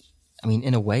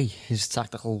 in a way, his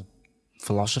tactical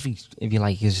philosophy, if you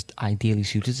like, is ideally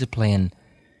suited to playing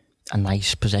a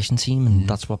nice possession team, and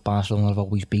that's what Barcelona have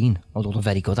always been, although they're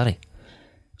very good at it.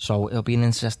 So it'll be an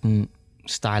interesting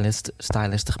stylistic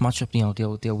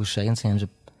matchup. They always say in terms of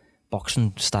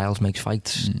boxing, styles makes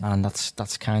fights, and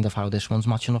that's kind of how this one's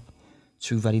matching up.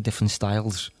 Two very different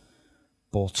styles,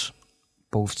 but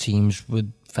both teams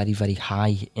with very, very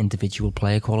high individual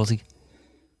player quality.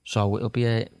 So it'll be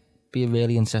a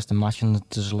really interesting match, and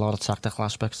there's a lot of tactical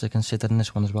aspects to consider in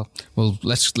this one as well. Well,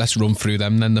 let's run through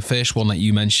them. Then the first one that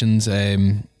you mentioned,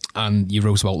 and you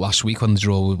wrote about last week when the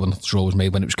draw was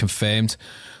made, when it was confirmed,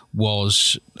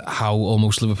 was how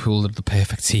almost Liverpool are the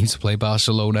perfect team to play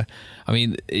Barcelona. I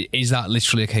mean, is that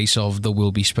literally a case of there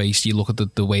will be space? You look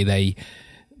at the way they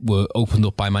were opened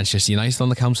up by Manchester United on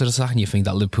the counter-attack, and you think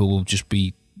that Liverpool will just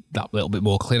be that little bit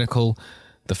more clinical.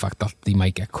 The fact that they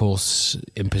might get caught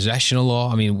in possession a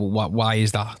lot. I mean, why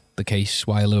is that the case?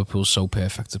 Why are Liverpool so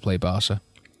perfect to play Barca?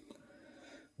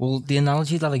 Well, the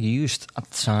analogy that I used at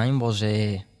the time was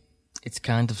it's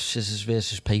kind of scissors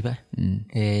versus paper.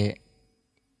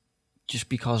 Just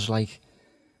because, like,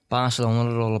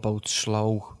 Barcelona are all about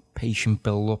slow, patient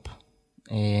build-up,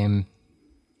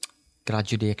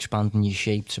 gradually expanding your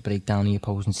shape to break down the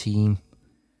opposing team.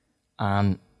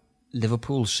 And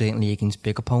Liverpool, certainly against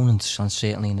big opponents, and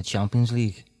certainly in the Champions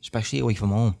League, especially away from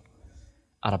home,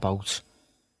 are about,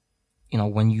 you know,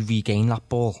 when you regain that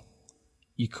ball,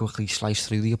 you quickly slice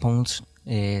through the opponents.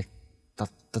 The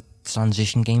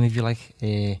transition game, if you like.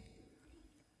 We've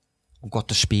got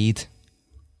the speed,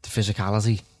 the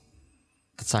physicality,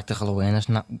 the tactical awareness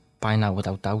by now,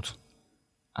 without doubt.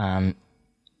 And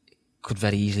could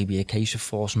very easily be a case of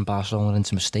forcing Barcelona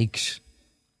into mistakes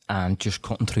and just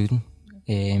cutting through them.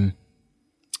 I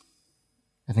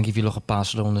think if you look at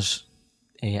Barcelona's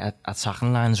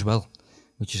attacking line as well,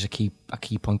 which is a key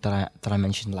point that I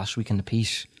mentioned last week in the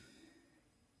piece,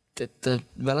 they're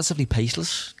relatively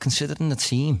paceless considering the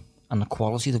team and the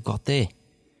quality they've got there.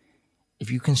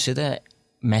 If you consider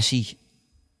Messi,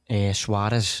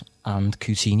 Suarez and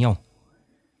Coutinho,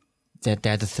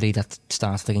 they're the three that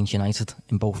started against United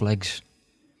in both legs.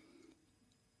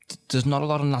 There's not a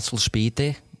lot of natural speed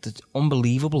there. There's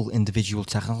unbelievable individual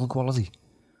technical quality,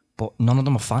 but none of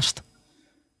them are fast.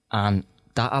 And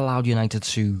that allowed United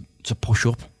to push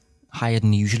up higher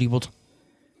than they usually would.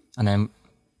 And then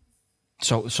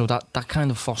so that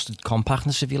kind of fostered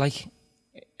compactness, if you like,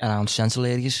 around central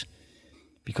areas.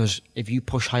 Because if you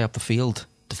push high up the field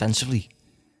defensively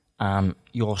and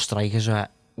your strikers are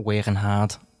working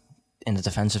hard in the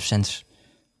defensive sense,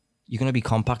 you're going to be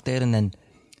compact there, and then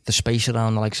the space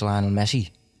around the likes of Lionel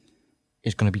Messi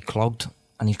is going to be clogged,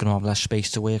 and he's going to have less space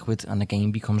to work with, and the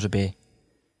game becomes a bit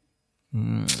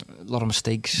a lot of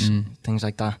mistakes, things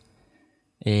like that.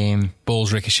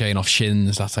 Balls ricocheting off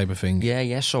shins, that type of thing.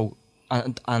 Yeah. So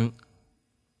and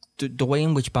the way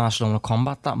in which Barcelona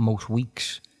combat that most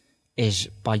weeks is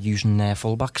by using their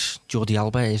fullbacks. Jordi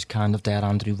Alba is kind of their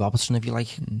Andrew Robertson, if you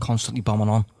like, constantly bombing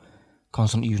on,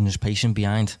 constantly using his pace in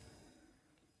behind.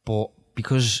 But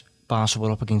because Barca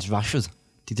were up against Rashford,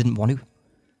 they didn't want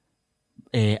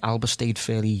to. Alba stayed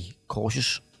fairly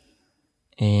cautious,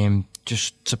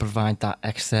 just to provide that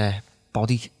extra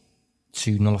body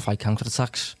to nullify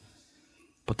counter-attacks.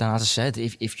 But then, as I said,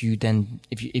 if you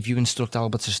instruct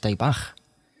Alba to stay back,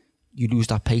 you lose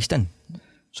that pace then.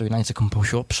 So United can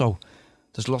push up. So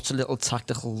there's lots of little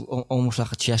tactical, almost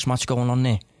like a chess match going on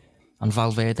there. And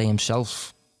Valverde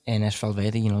himself, Ernest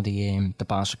Valverde, you know, the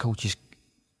Barca coach,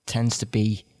 tends to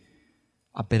be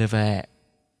a bit of a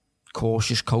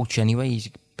cautious coach anyway. He's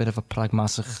a bit of a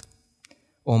pragmatic,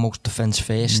 almost defence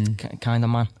first kind of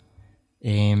man.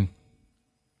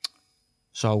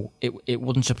 So it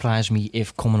wouldn't surprise me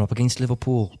if coming up against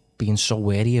Liverpool, being so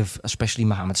wary of especially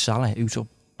Mohamed Salah, who's up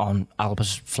on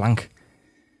Alba's flank,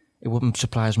 it wouldn't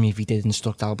surprise me if he did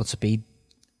instruct Alba to be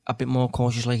a bit more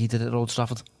cautious like he did at Old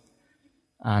Trafford.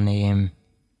 And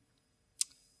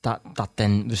that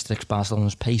then restricts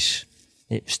Barcelona's pace.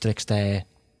 It restricts their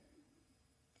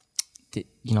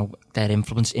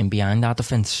influence in behind our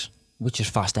defence, which is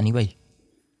fast anyway.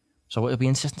 So it'll be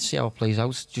interesting to see how it plays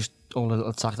out. Just all the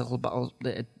little tactical battles,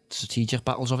 the strategic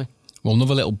battles of it. Well,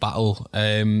 another little battle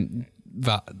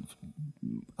that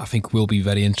I think will be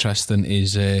very interesting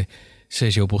is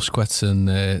Sergio Busquets and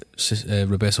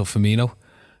Roberto Firmino.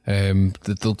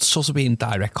 They'll sort of be in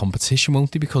direct competition,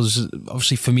 won't they? Because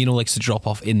obviously Firmino likes to drop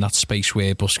off in that space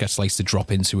where Busquets likes to drop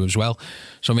into as well.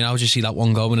 So I mean, how would you see that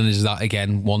one going? And is that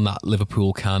again one that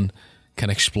Liverpool can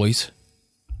exploit?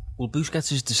 Well,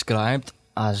 Busquets is described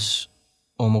as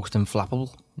almost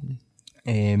inflappable.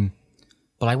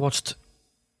 But I watched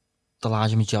the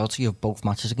large majority of both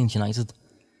matches against United,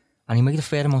 and he made a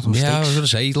fair amount of mistakes. Yeah, I was going to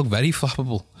say, he looked very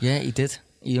flappable. Yeah, he did.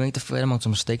 He made a fair amount of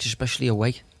mistakes, especially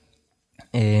away.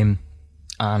 And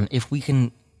if we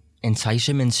can entice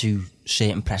him into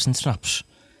certain pressing traps,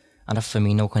 and if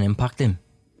Firmino can impact him,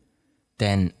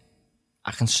 then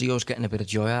I can see us getting a bit of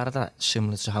joy out of that,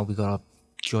 similar to how we got a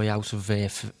joy out of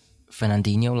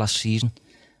Fernandinho last season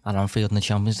at Anfield in the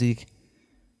Champions League.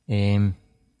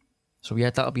 So yeah,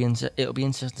 it'll be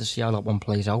interesting to see how that one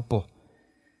plays out. But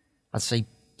I'd say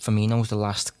Firmino's the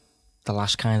last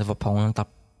kind of opponent that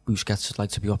Busquets would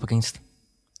like to be up against.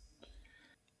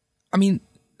 I mean,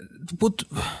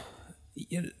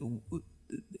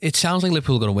 it sounds like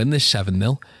Liverpool are going to win this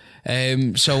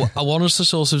 7-0. So I want us to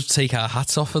sort of take our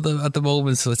hats off at the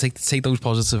moment, so take those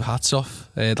positive hats off.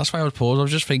 That's why I was paused. I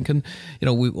was just thinking,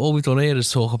 all we've done here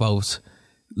is talk about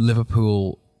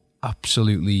Liverpool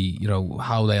absolutely,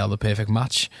 how they are the perfect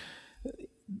match.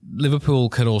 Liverpool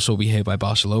can also be hit by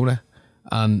Barcelona,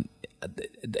 and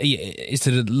is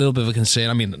there a little bit of a concern?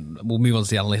 I mean, we'll move on to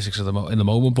the analytics in the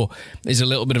moment, but is there a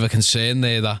little bit of a concern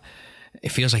there that it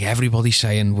feels like everybody's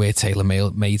saying we're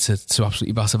tailor-made to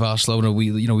absolutely batter Barcelona?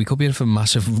 We could be in for a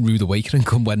massive rude awakening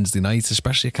come Wednesday night,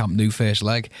 especially a Camp Nou first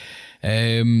leg.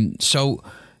 So,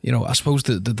 I suppose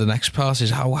the next part is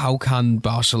how can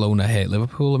Barcelona hit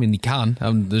Liverpool? I mean, they can.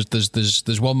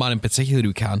 There's one man in particular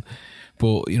who can.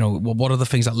 But, what are the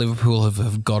things that Liverpool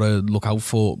have got to look out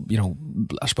for,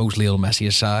 I suppose Lionel Messi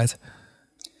aside?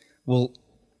 Well,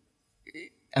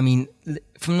 I mean,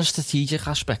 from the strategic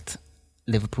aspect,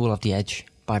 Liverpool have the edge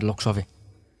by the looks of it.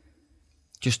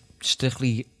 Just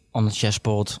strictly on the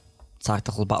chessboard,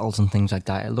 tactical battles and things like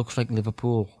that, it looks like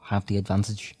Liverpool have the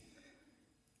advantage.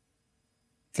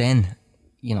 Then,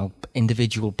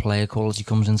 individual player quality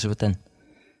comes into it then.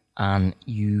 And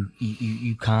you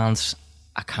can't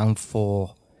account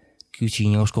for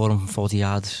Coutinho scoring from 40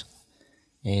 yards.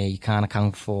 You can't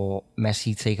account for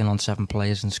Messi taking on 7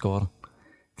 players and scoring.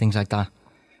 Things like that.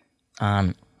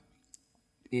 And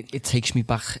it takes me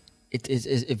back.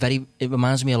 It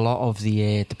reminds me a lot of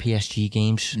the PSG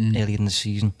games earlier in the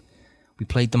season. We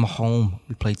played them at home.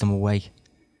 We played them away.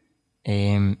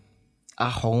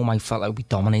 At home, I felt like we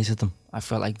dominated them. I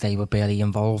felt like they were barely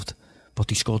involved, but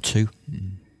they scored 2.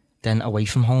 Then away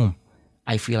from home,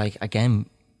 I feel like, again,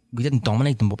 we didn't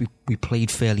dominate them, but we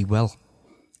played fairly well.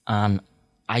 And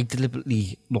I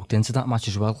deliberately looked into that match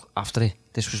as well after it.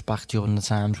 This was back during the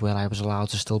times where I was allowed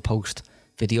to still post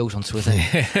videos on Twitter.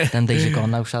 Them days are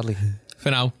gone now, sadly.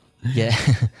 For now. Yeah.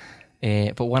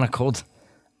 But when I could,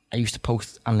 I used to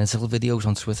post analytical videos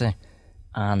on Twitter.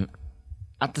 And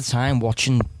at the time,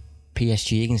 watching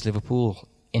PSG against Liverpool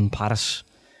in Paris,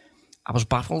 I was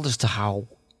baffled as to how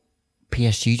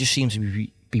PSG just seems to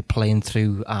be playing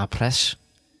through our press.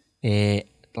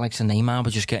 Like Neymar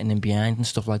were just getting in behind and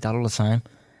stuff like that all the time.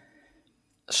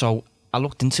 So I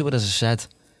looked into it, as I said,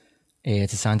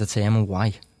 to try and determine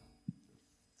why.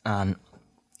 And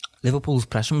Liverpool's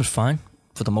pressing was fine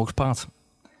for the most part.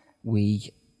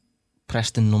 We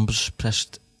pressed in numbers,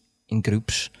 pressed in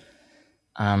groups,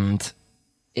 and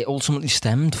it ultimately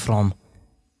stemmed from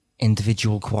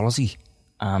individual quality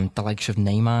and the likes of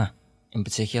Neymar in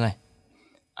particular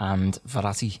and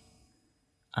Verratti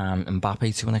and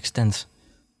Mbappe to an extent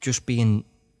just being,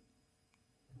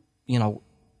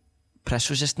 press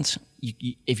resistant.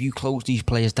 If you close these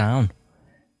players down,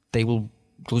 they'll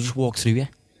just walk through you.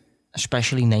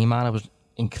 Especially Neymar. I was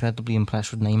incredibly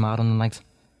impressed with Neymar on the night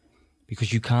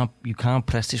because you can't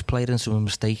press this player into a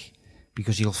mistake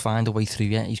because he'll find a way through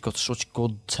you. He's got such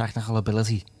good technical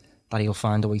ability that he'll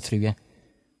find a way through you.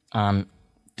 And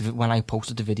when I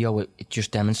posted the video, it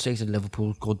just demonstrated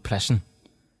Liverpool's good pressing.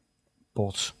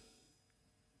 But,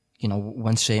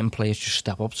 when certain players just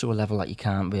step up to a level that you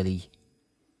can't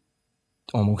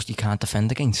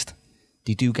defend against,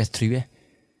 they do get through you.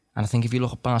 And I think if you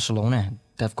look at Barcelona,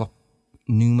 they've got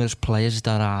numerous players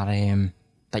that are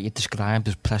that you described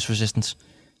as press resistance.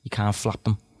 You can't flap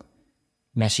them.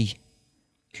 Messi,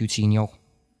 Coutinho,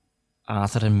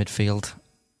 Arthur in midfield,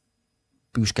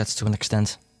 Busquets to an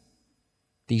extent.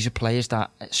 These are players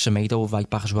that Semedo right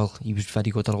back as well. He was very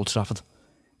good at Old Trafford.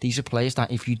 These are players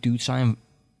that if you do try and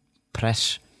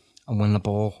press and win the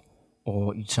ball,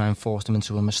 or you try and force them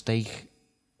into a mistake,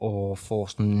 or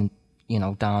force them,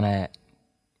 down an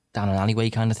alleyway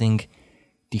kind of thing,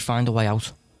 they find a way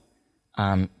out.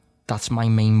 And that's my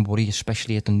main worry,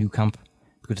 especially at the Nou Camp,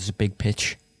 because it's a big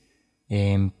pitch.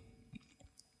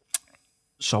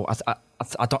 So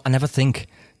I never think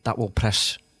that we'll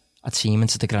press a team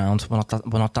into the ground. We're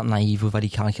not that naive. We're very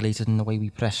calculated in the way we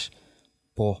press.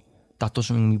 But that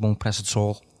doesn't mean we won't press at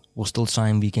all. We'll still try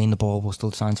and regain the ball. We'll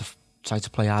still try to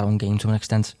play our own game to an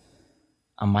extent.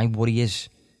 And my worry is,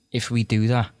 if we do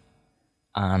that,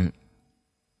 and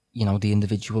the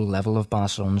individual level of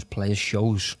Barcelona's players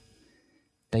shows,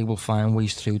 they will find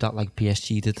ways through that like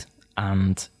PSG did.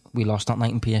 And we lost that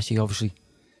night in PSG, obviously.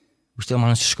 We still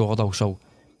managed to score though, so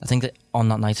I think that on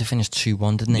that night it finished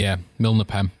 2-1, didn't it? Yeah, Milner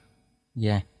Pen.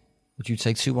 Yeah. Would you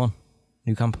take 2-1,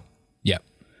 Nou Camp? Yeah.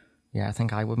 Yeah, I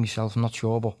think I would myself, I'm not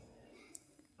sure, but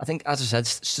I think, as I said,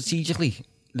 strategically,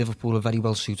 Liverpool are very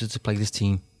well suited to play this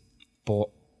team, but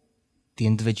the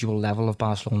individual level of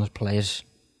Barcelona's players,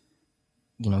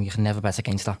 you can never bet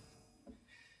against that.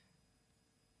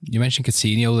 You mentioned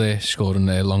Coutinho there scoring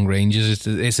long ranges.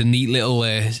 It's a neat little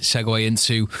segue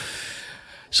into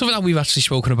something that we've actually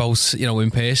spoken about, in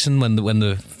person when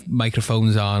the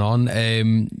microphones aren't on.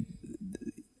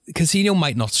 Coutinho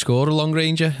might not score a long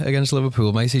ranger against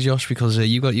Liverpool, might he, Josh? Because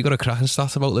you got a cracking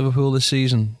stat about Liverpool this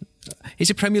season.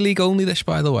 Is it Premier League only? This,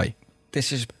 by the way,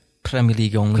 this is Premier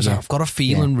League only. Because I've got a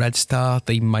feeling Red Star,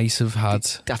 they might have had...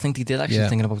 I think they did, actually,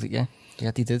 thinking about it, yeah.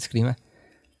 Yeah, they did, Screamer.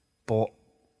 But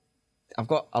I've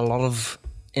got a lot of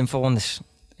info on this.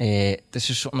 This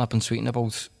is something I've been tweeting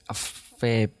about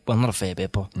not a fair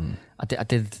bit, but I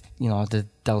did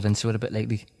delve into it a bit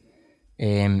lately.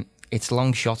 It's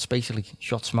long shots, basically,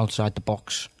 shots from outside the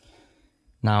box.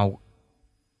 Now,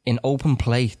 in open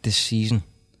play this season,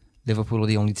 Liverpool are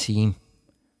the only team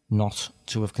not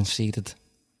to have conceded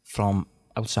from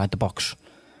outside the box.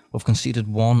 We've conceded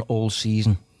one all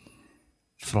season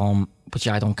from, which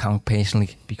I don't count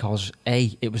personally, because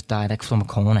A, it was direct from a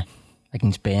corner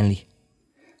against Burnley,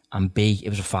 and B, it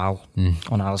was a foul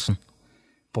on Alisson.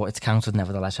 But it's counted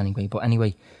nevertheless anyway. But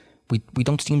anyway, we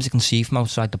don't seem to concede from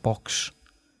outside the box,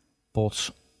 but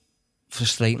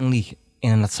frustratingly,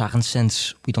 in an attacking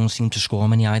sense, we don't seem to score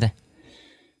many either.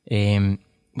 We're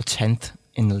 10th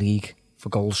in the league for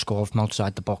goals scored from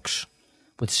outside the box,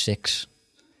 with 6.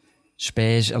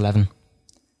 Spurs 11,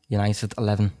 United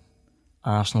 11,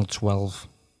 Arsenal 12,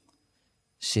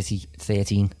 City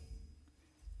 13,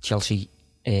 Chelsea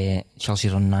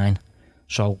on 9.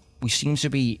 So we seem to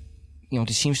be, there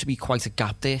seems to be quite a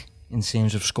gap there in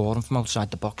terms of scoring from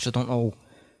outside the box. I don't know,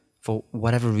 for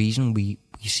whatever reason, we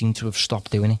seem to have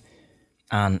stopped doing it.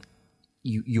 And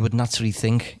you would naturally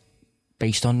think,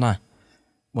 based on that,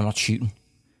 we're not shooting.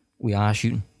 We are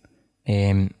shooting.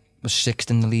 We're 6th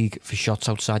in the league for shots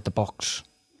outside the box,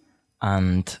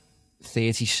 and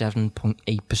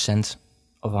 37.8%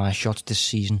 of our shots this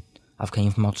season have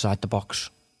came from outside the box.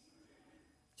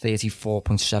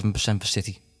 34.7% for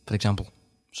City, for example.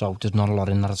 So there's not a lot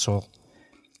in that at all.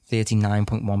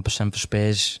 39.1% for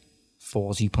Spurs,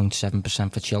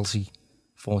 40.7% for Chelsea,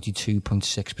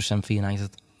 42.6% for United.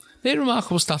 They're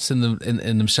remarkable stats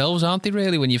in themselves, aren't they,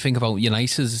 really, when you think about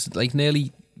United's, like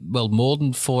more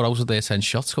than 4 out of their 10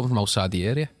 shots come from outside the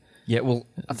area. Yeah, well,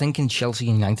 I think in Chelsea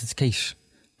and United's case,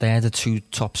 they're the 2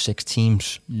 top 6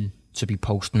 teams to be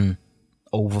posting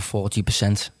over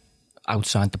 40%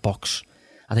 outside the box.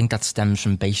 I think that stems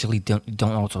from basically don't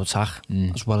know how to attack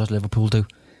as well as Liverpool do,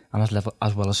 and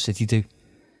as well as City do.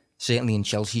 Certainly in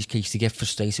Chelsea's case, they get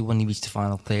frustrated when they reach the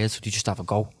final third, so they just have a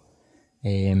go.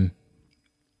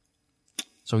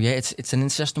 So yeah, it's an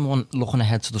interesting one looking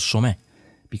ahead to the summer,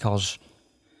 because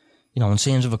in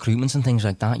terms of recruitment and things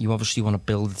like that, you obviously want to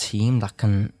build a team that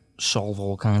can solve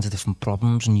all kinds of different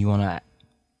problems, and you want to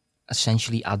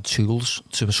essentially add tools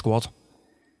to a squad.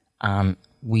 And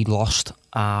we lost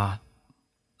our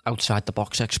outside the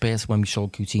box expert when we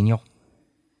sold Coutinho.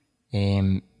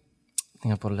 I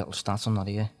think I've got a little stat on that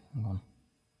here. Hang on.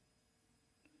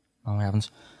 No, I haven't.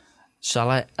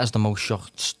 Salah has the most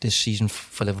shots this season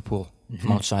for Liverpool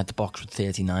from outside the box with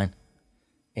 39.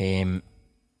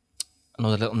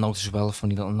 Another little note as well,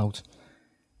 funny little note.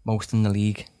 Most in the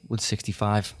league with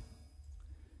 65.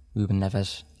 Ruben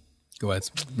Neves. Go ahead,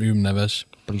 Ruben Neves.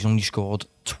 But he's only scored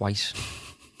twice.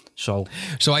 So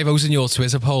I voted in your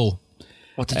Twitter poll.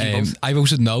 What did you vote? I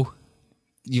voted no.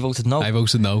 You voted no? I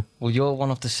voted no. Well, you're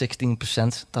one of the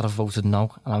 16% that have voted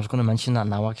no. And I was going to mention that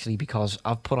now, actually, because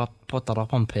I've put that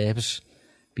up on purpose,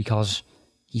 because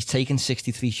he's taken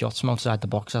 63 shots from outside the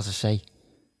box, as I say.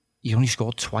 He's only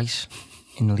scored twice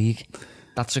in the league.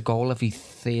 That's a goal every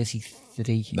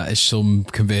 33. That is some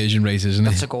conversion rate, isn't it?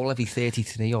 That's a goal every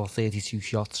 33 or 32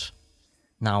 shots.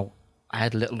 Now, I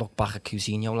had a little look back at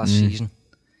Coutinho last season.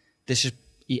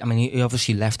 He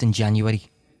obviously left in January.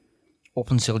 Up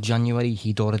until January,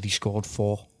 he'd already scored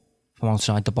 4 from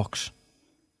outside the box.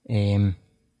 And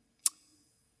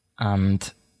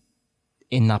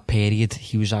in that period,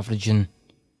 he was averaging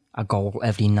a goal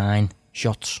every 9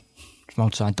 shots from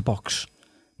outside the box.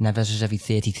 Neves is every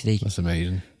 33. That's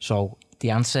amazing. So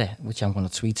the answer, which I'm going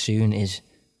to tweet soon, is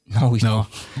no, he's not.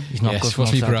 He's not good from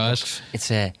outside the box.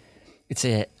 It's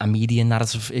a media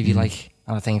narrative, if you like.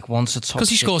 And I think once it's... Because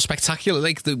he scored spectacular.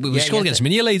 We scored against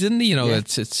Mignolet, didn't he?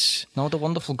 It's... No, they're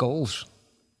wonderful goals.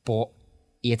 But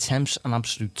he attempts an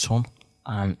absolute ton.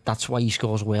 And that's why he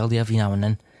scores worldly every now and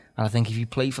then. And I think if you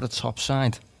play for the top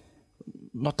side,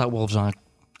 not that Wolves aren't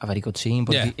a very good team,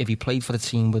 but if you played for a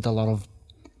team with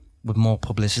with more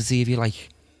publicity, if you like,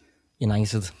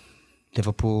 United,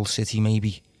 Liverpool, City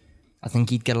maybe, I think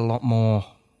he'd get a lot more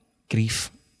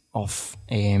grief off,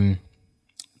 the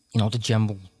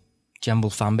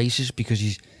general fan bases,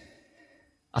 because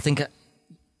I think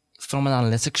from an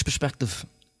analytics perspective,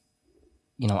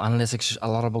 analytics, a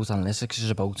lot about analytics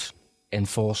is about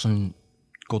enforcing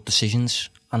good decisions.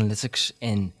 Analytics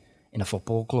in a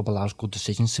football club allows good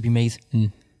decisions to be made,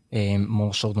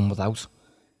 more so than without.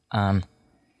 And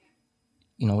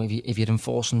if you're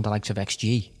enforcing the likes of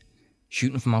XG,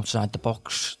 shooting from outside the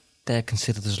box they're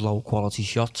considered as low quality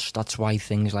shots. That's why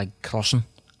things like crossing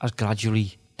has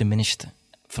gradually diminished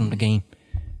from the game,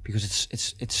 because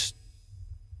it's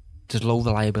there's low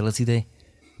reliability there,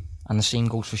 and the same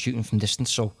goes for shooting from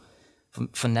distance. So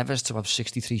for Neves to have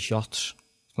 63 shots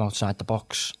from outside the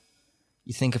box,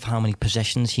 you think of how many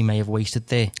possessions he may have wasted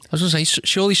there. I was going to say,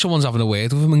 surely someone's having a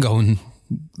word with him and going,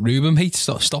 Ruben, mate,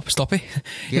 stop it. Yeah.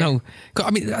 You know,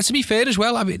 I mean, to be fair as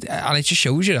well, I mean, and it just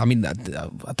shows you, I mean,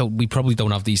 we probably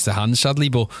don't have these to hand, sadly,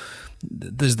 but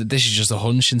this is just a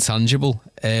hunch, intangible.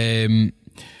 I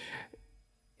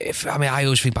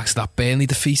always think back to that Burnley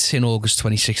defeat in August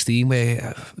 2016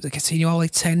 where Coutinho had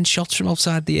like 10 shots from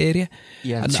outside the area.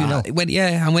 Yeah, and 2-0.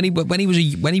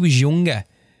 When he was younger,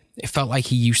 it felt like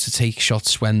he used to take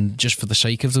shots just for the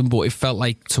sake of them, but it felt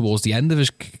like towards the end of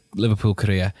his Liverpool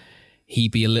career,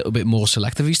 he'd be a little bit more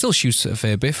selective. He still shoots a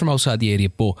fair bit from outside the area,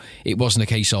 but it wasn't a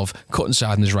case of cut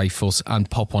inside on his right foot and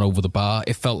pop one over the bar.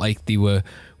 It felt like they were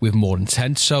with more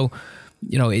intent. So,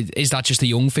 you know, is that just a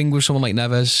young thing with someone like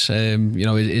Neves? You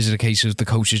know, is it a case of the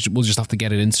coaches will just have to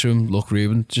get it into him? Look,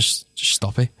 Ruben, just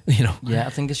stop it. You know. Yeah,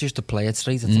 I think it's just a player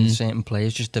trait. I think certain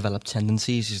players just develop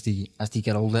tendencies as they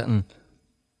get older, and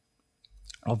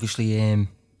obviously,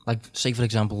 like say for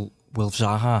example, Wilf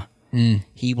Zaha,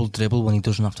 he will dribble when he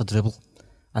doesn't have to dribble,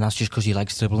 and that's just because he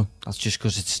likes dribbling. That's just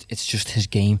because it's just his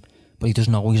game. But he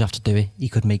doesn't always have to do it. He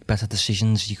could make better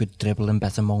decisions. He could dribble in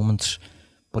better moments,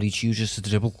 but he chooses to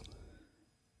dribble,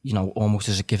 you know, almost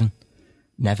as a given.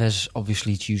 Neves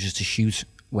obviously chooses to shoot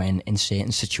when in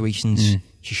certain situations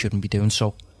he shouldn't be doing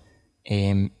so.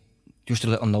 Just a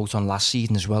little note on last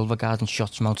season as well regarding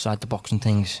shots from outside the box and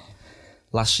things.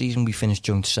 Last season we finished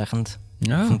joint second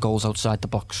from goals outside the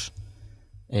box.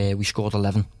 We scored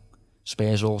 11.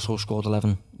 Spurs also scored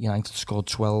 11. United scored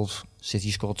 12.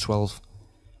 City scored 12.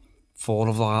 Four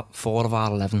of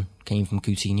our 11 came from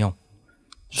Coutinho.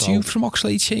 So, 2 from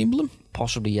Oxlade-Chamberlain?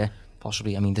 Possibly, yeah.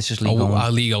 Possibly. I mean, this is league only. Our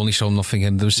league only, so I'm not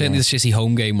thinking. There was certainly the City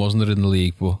home game, wasn't there, in the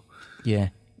league? But yeah.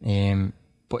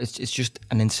 But it's just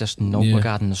an interesting note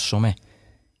regarding the summer.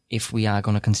 If we are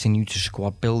going to continue to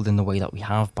squad build in the way that we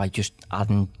have by just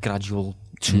adding gradual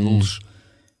tools,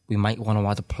 we might want to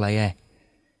add a player.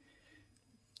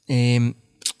 I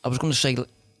was going to say,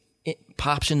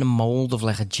 perhaps in the mould of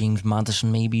like a James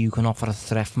Maddison, maybe you can offer a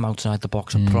threat from outside the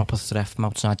box, a proper threat from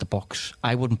outside the box.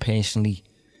 I wouldn't personally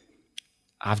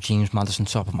have James Maddison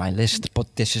top of my list,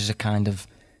 but this is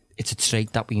it's a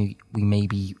trait that we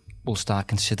maybe will start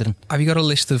considering. Have you got a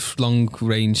list of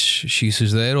long-range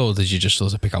shooters there, or did you just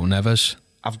sort of pick out Neves?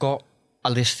 I've got a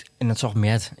list in the top of my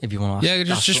head, if you want to ask. Yeah,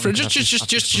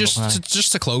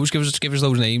 just to close, give us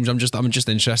those names. I'm just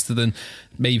interested in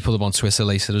maybe put them on Twitter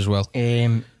later as well.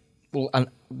 Well, and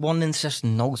one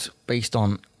interesting note based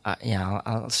on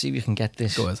I'll see if we can get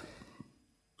this. Go ahead.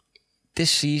 This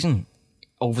season,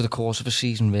 over the course of a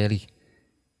season, really,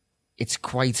 it's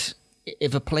quite.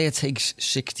 If a player takes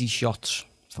 60 shots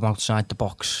from outside the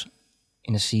box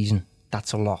in a season,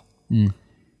 that's a lot.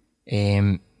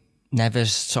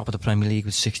 Neves top of the Premier League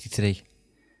with 63.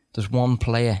 There's one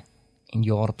player in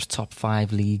Europe's top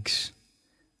 5 leagues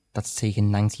that's taken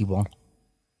 91.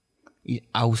 He's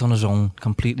out on his own,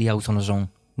 completely out on his own.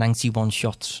 91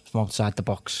 shots from outside the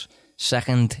box.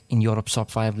 Second in Europe's top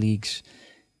 5 leagues,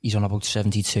 he's on about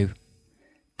 72.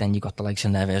 Then you got the likes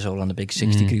of Neves all on the big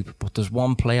 60 group. But there's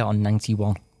one player on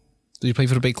 91. Did you play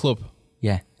for a big club?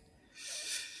 Yeah.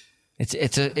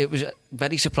 It was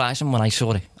very surprising when I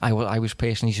saw it. I was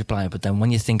personally surprised, but then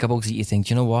when you think about it, you think,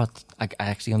 you know what? I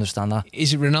actually understand that.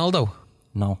 Is it Ronaldo?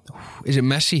 No. Is it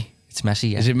Messi? It's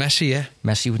Messi, yeah. Is it Messi, yeah?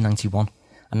 Messi with 91.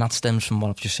 And that stems from what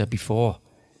I've just said before.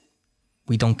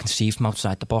 We don't conceive from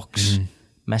outside the box.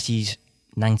 Messi's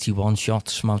 91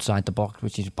 shots from outside the box,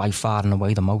 which is by far and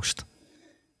away the most.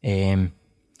 And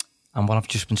what I've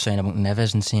just been saying about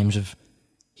Neves in terms of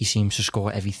he seems to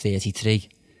score every 33.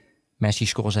 Messi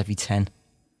scores every 10.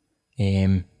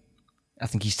 I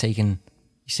think he's taken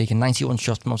 91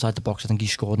 shots from outside the box. I think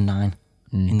he's scored 9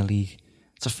 in the league.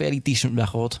 It's a fairly decent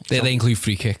record. They include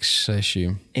free kicks, I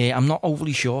assume. I'm not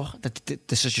overly sure.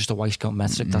 This is just a Wisecout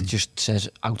metric that just says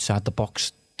outside the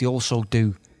box. They also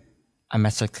do a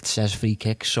metric that says free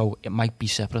kicks, so it might be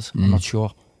separate. I'm not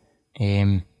sure.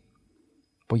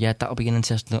 But yeah, that'll be an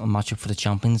interesting little matchup for the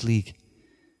Champions League,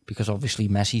 because obviously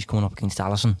Messi's coming up against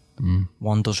Alisson.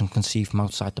 One doesn't conceive from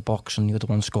outside the box and the other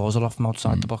one scores a lot from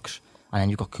outside the box. And then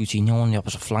you've got Coutinho on the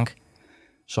opposite flank.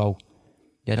 So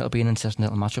yeah, that'll be an interesting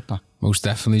little matchup now. Most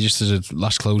definitely. Just as a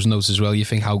last closing note as well, you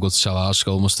think how good Salah's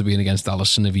goal must have been against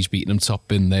Alisson if he's beaten him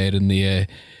top in there in the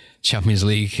Champions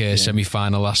League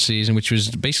semi-final last season, which was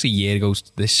basically a year ago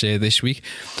this week.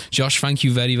 Josh, thank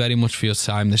you very, very much for your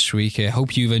time this week. I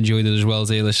hope you've enjoyed it as well,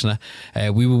 dear listener.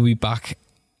 We will be back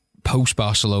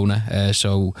post-Barcelona,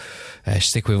 so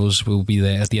stick with us. We'll be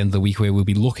there at the end of the week where we'll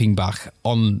be looking back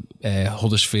on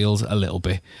Huddersfield a little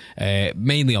bit,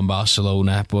 mainly on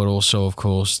Barcelona, but also, of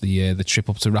course, the trip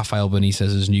up to Rafael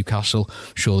Benitez's Newcastle.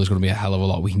 I'm sure there's going to be a hell of a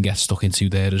lot we can get stuck into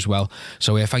there as well.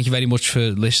 So thank you very much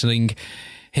for listening.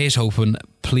 Here's hoping,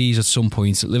 please, at some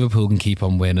point, Liverpool can keep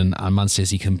on winning and Man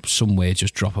City can somewhere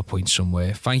just drop a point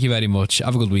somewhere. Thank you very much.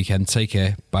 Have a good weekend. Take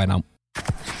care. Bye now.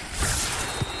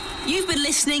 You've been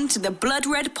listening to the Blood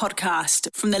Red Podcast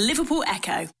from the Liverpool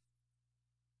Echo.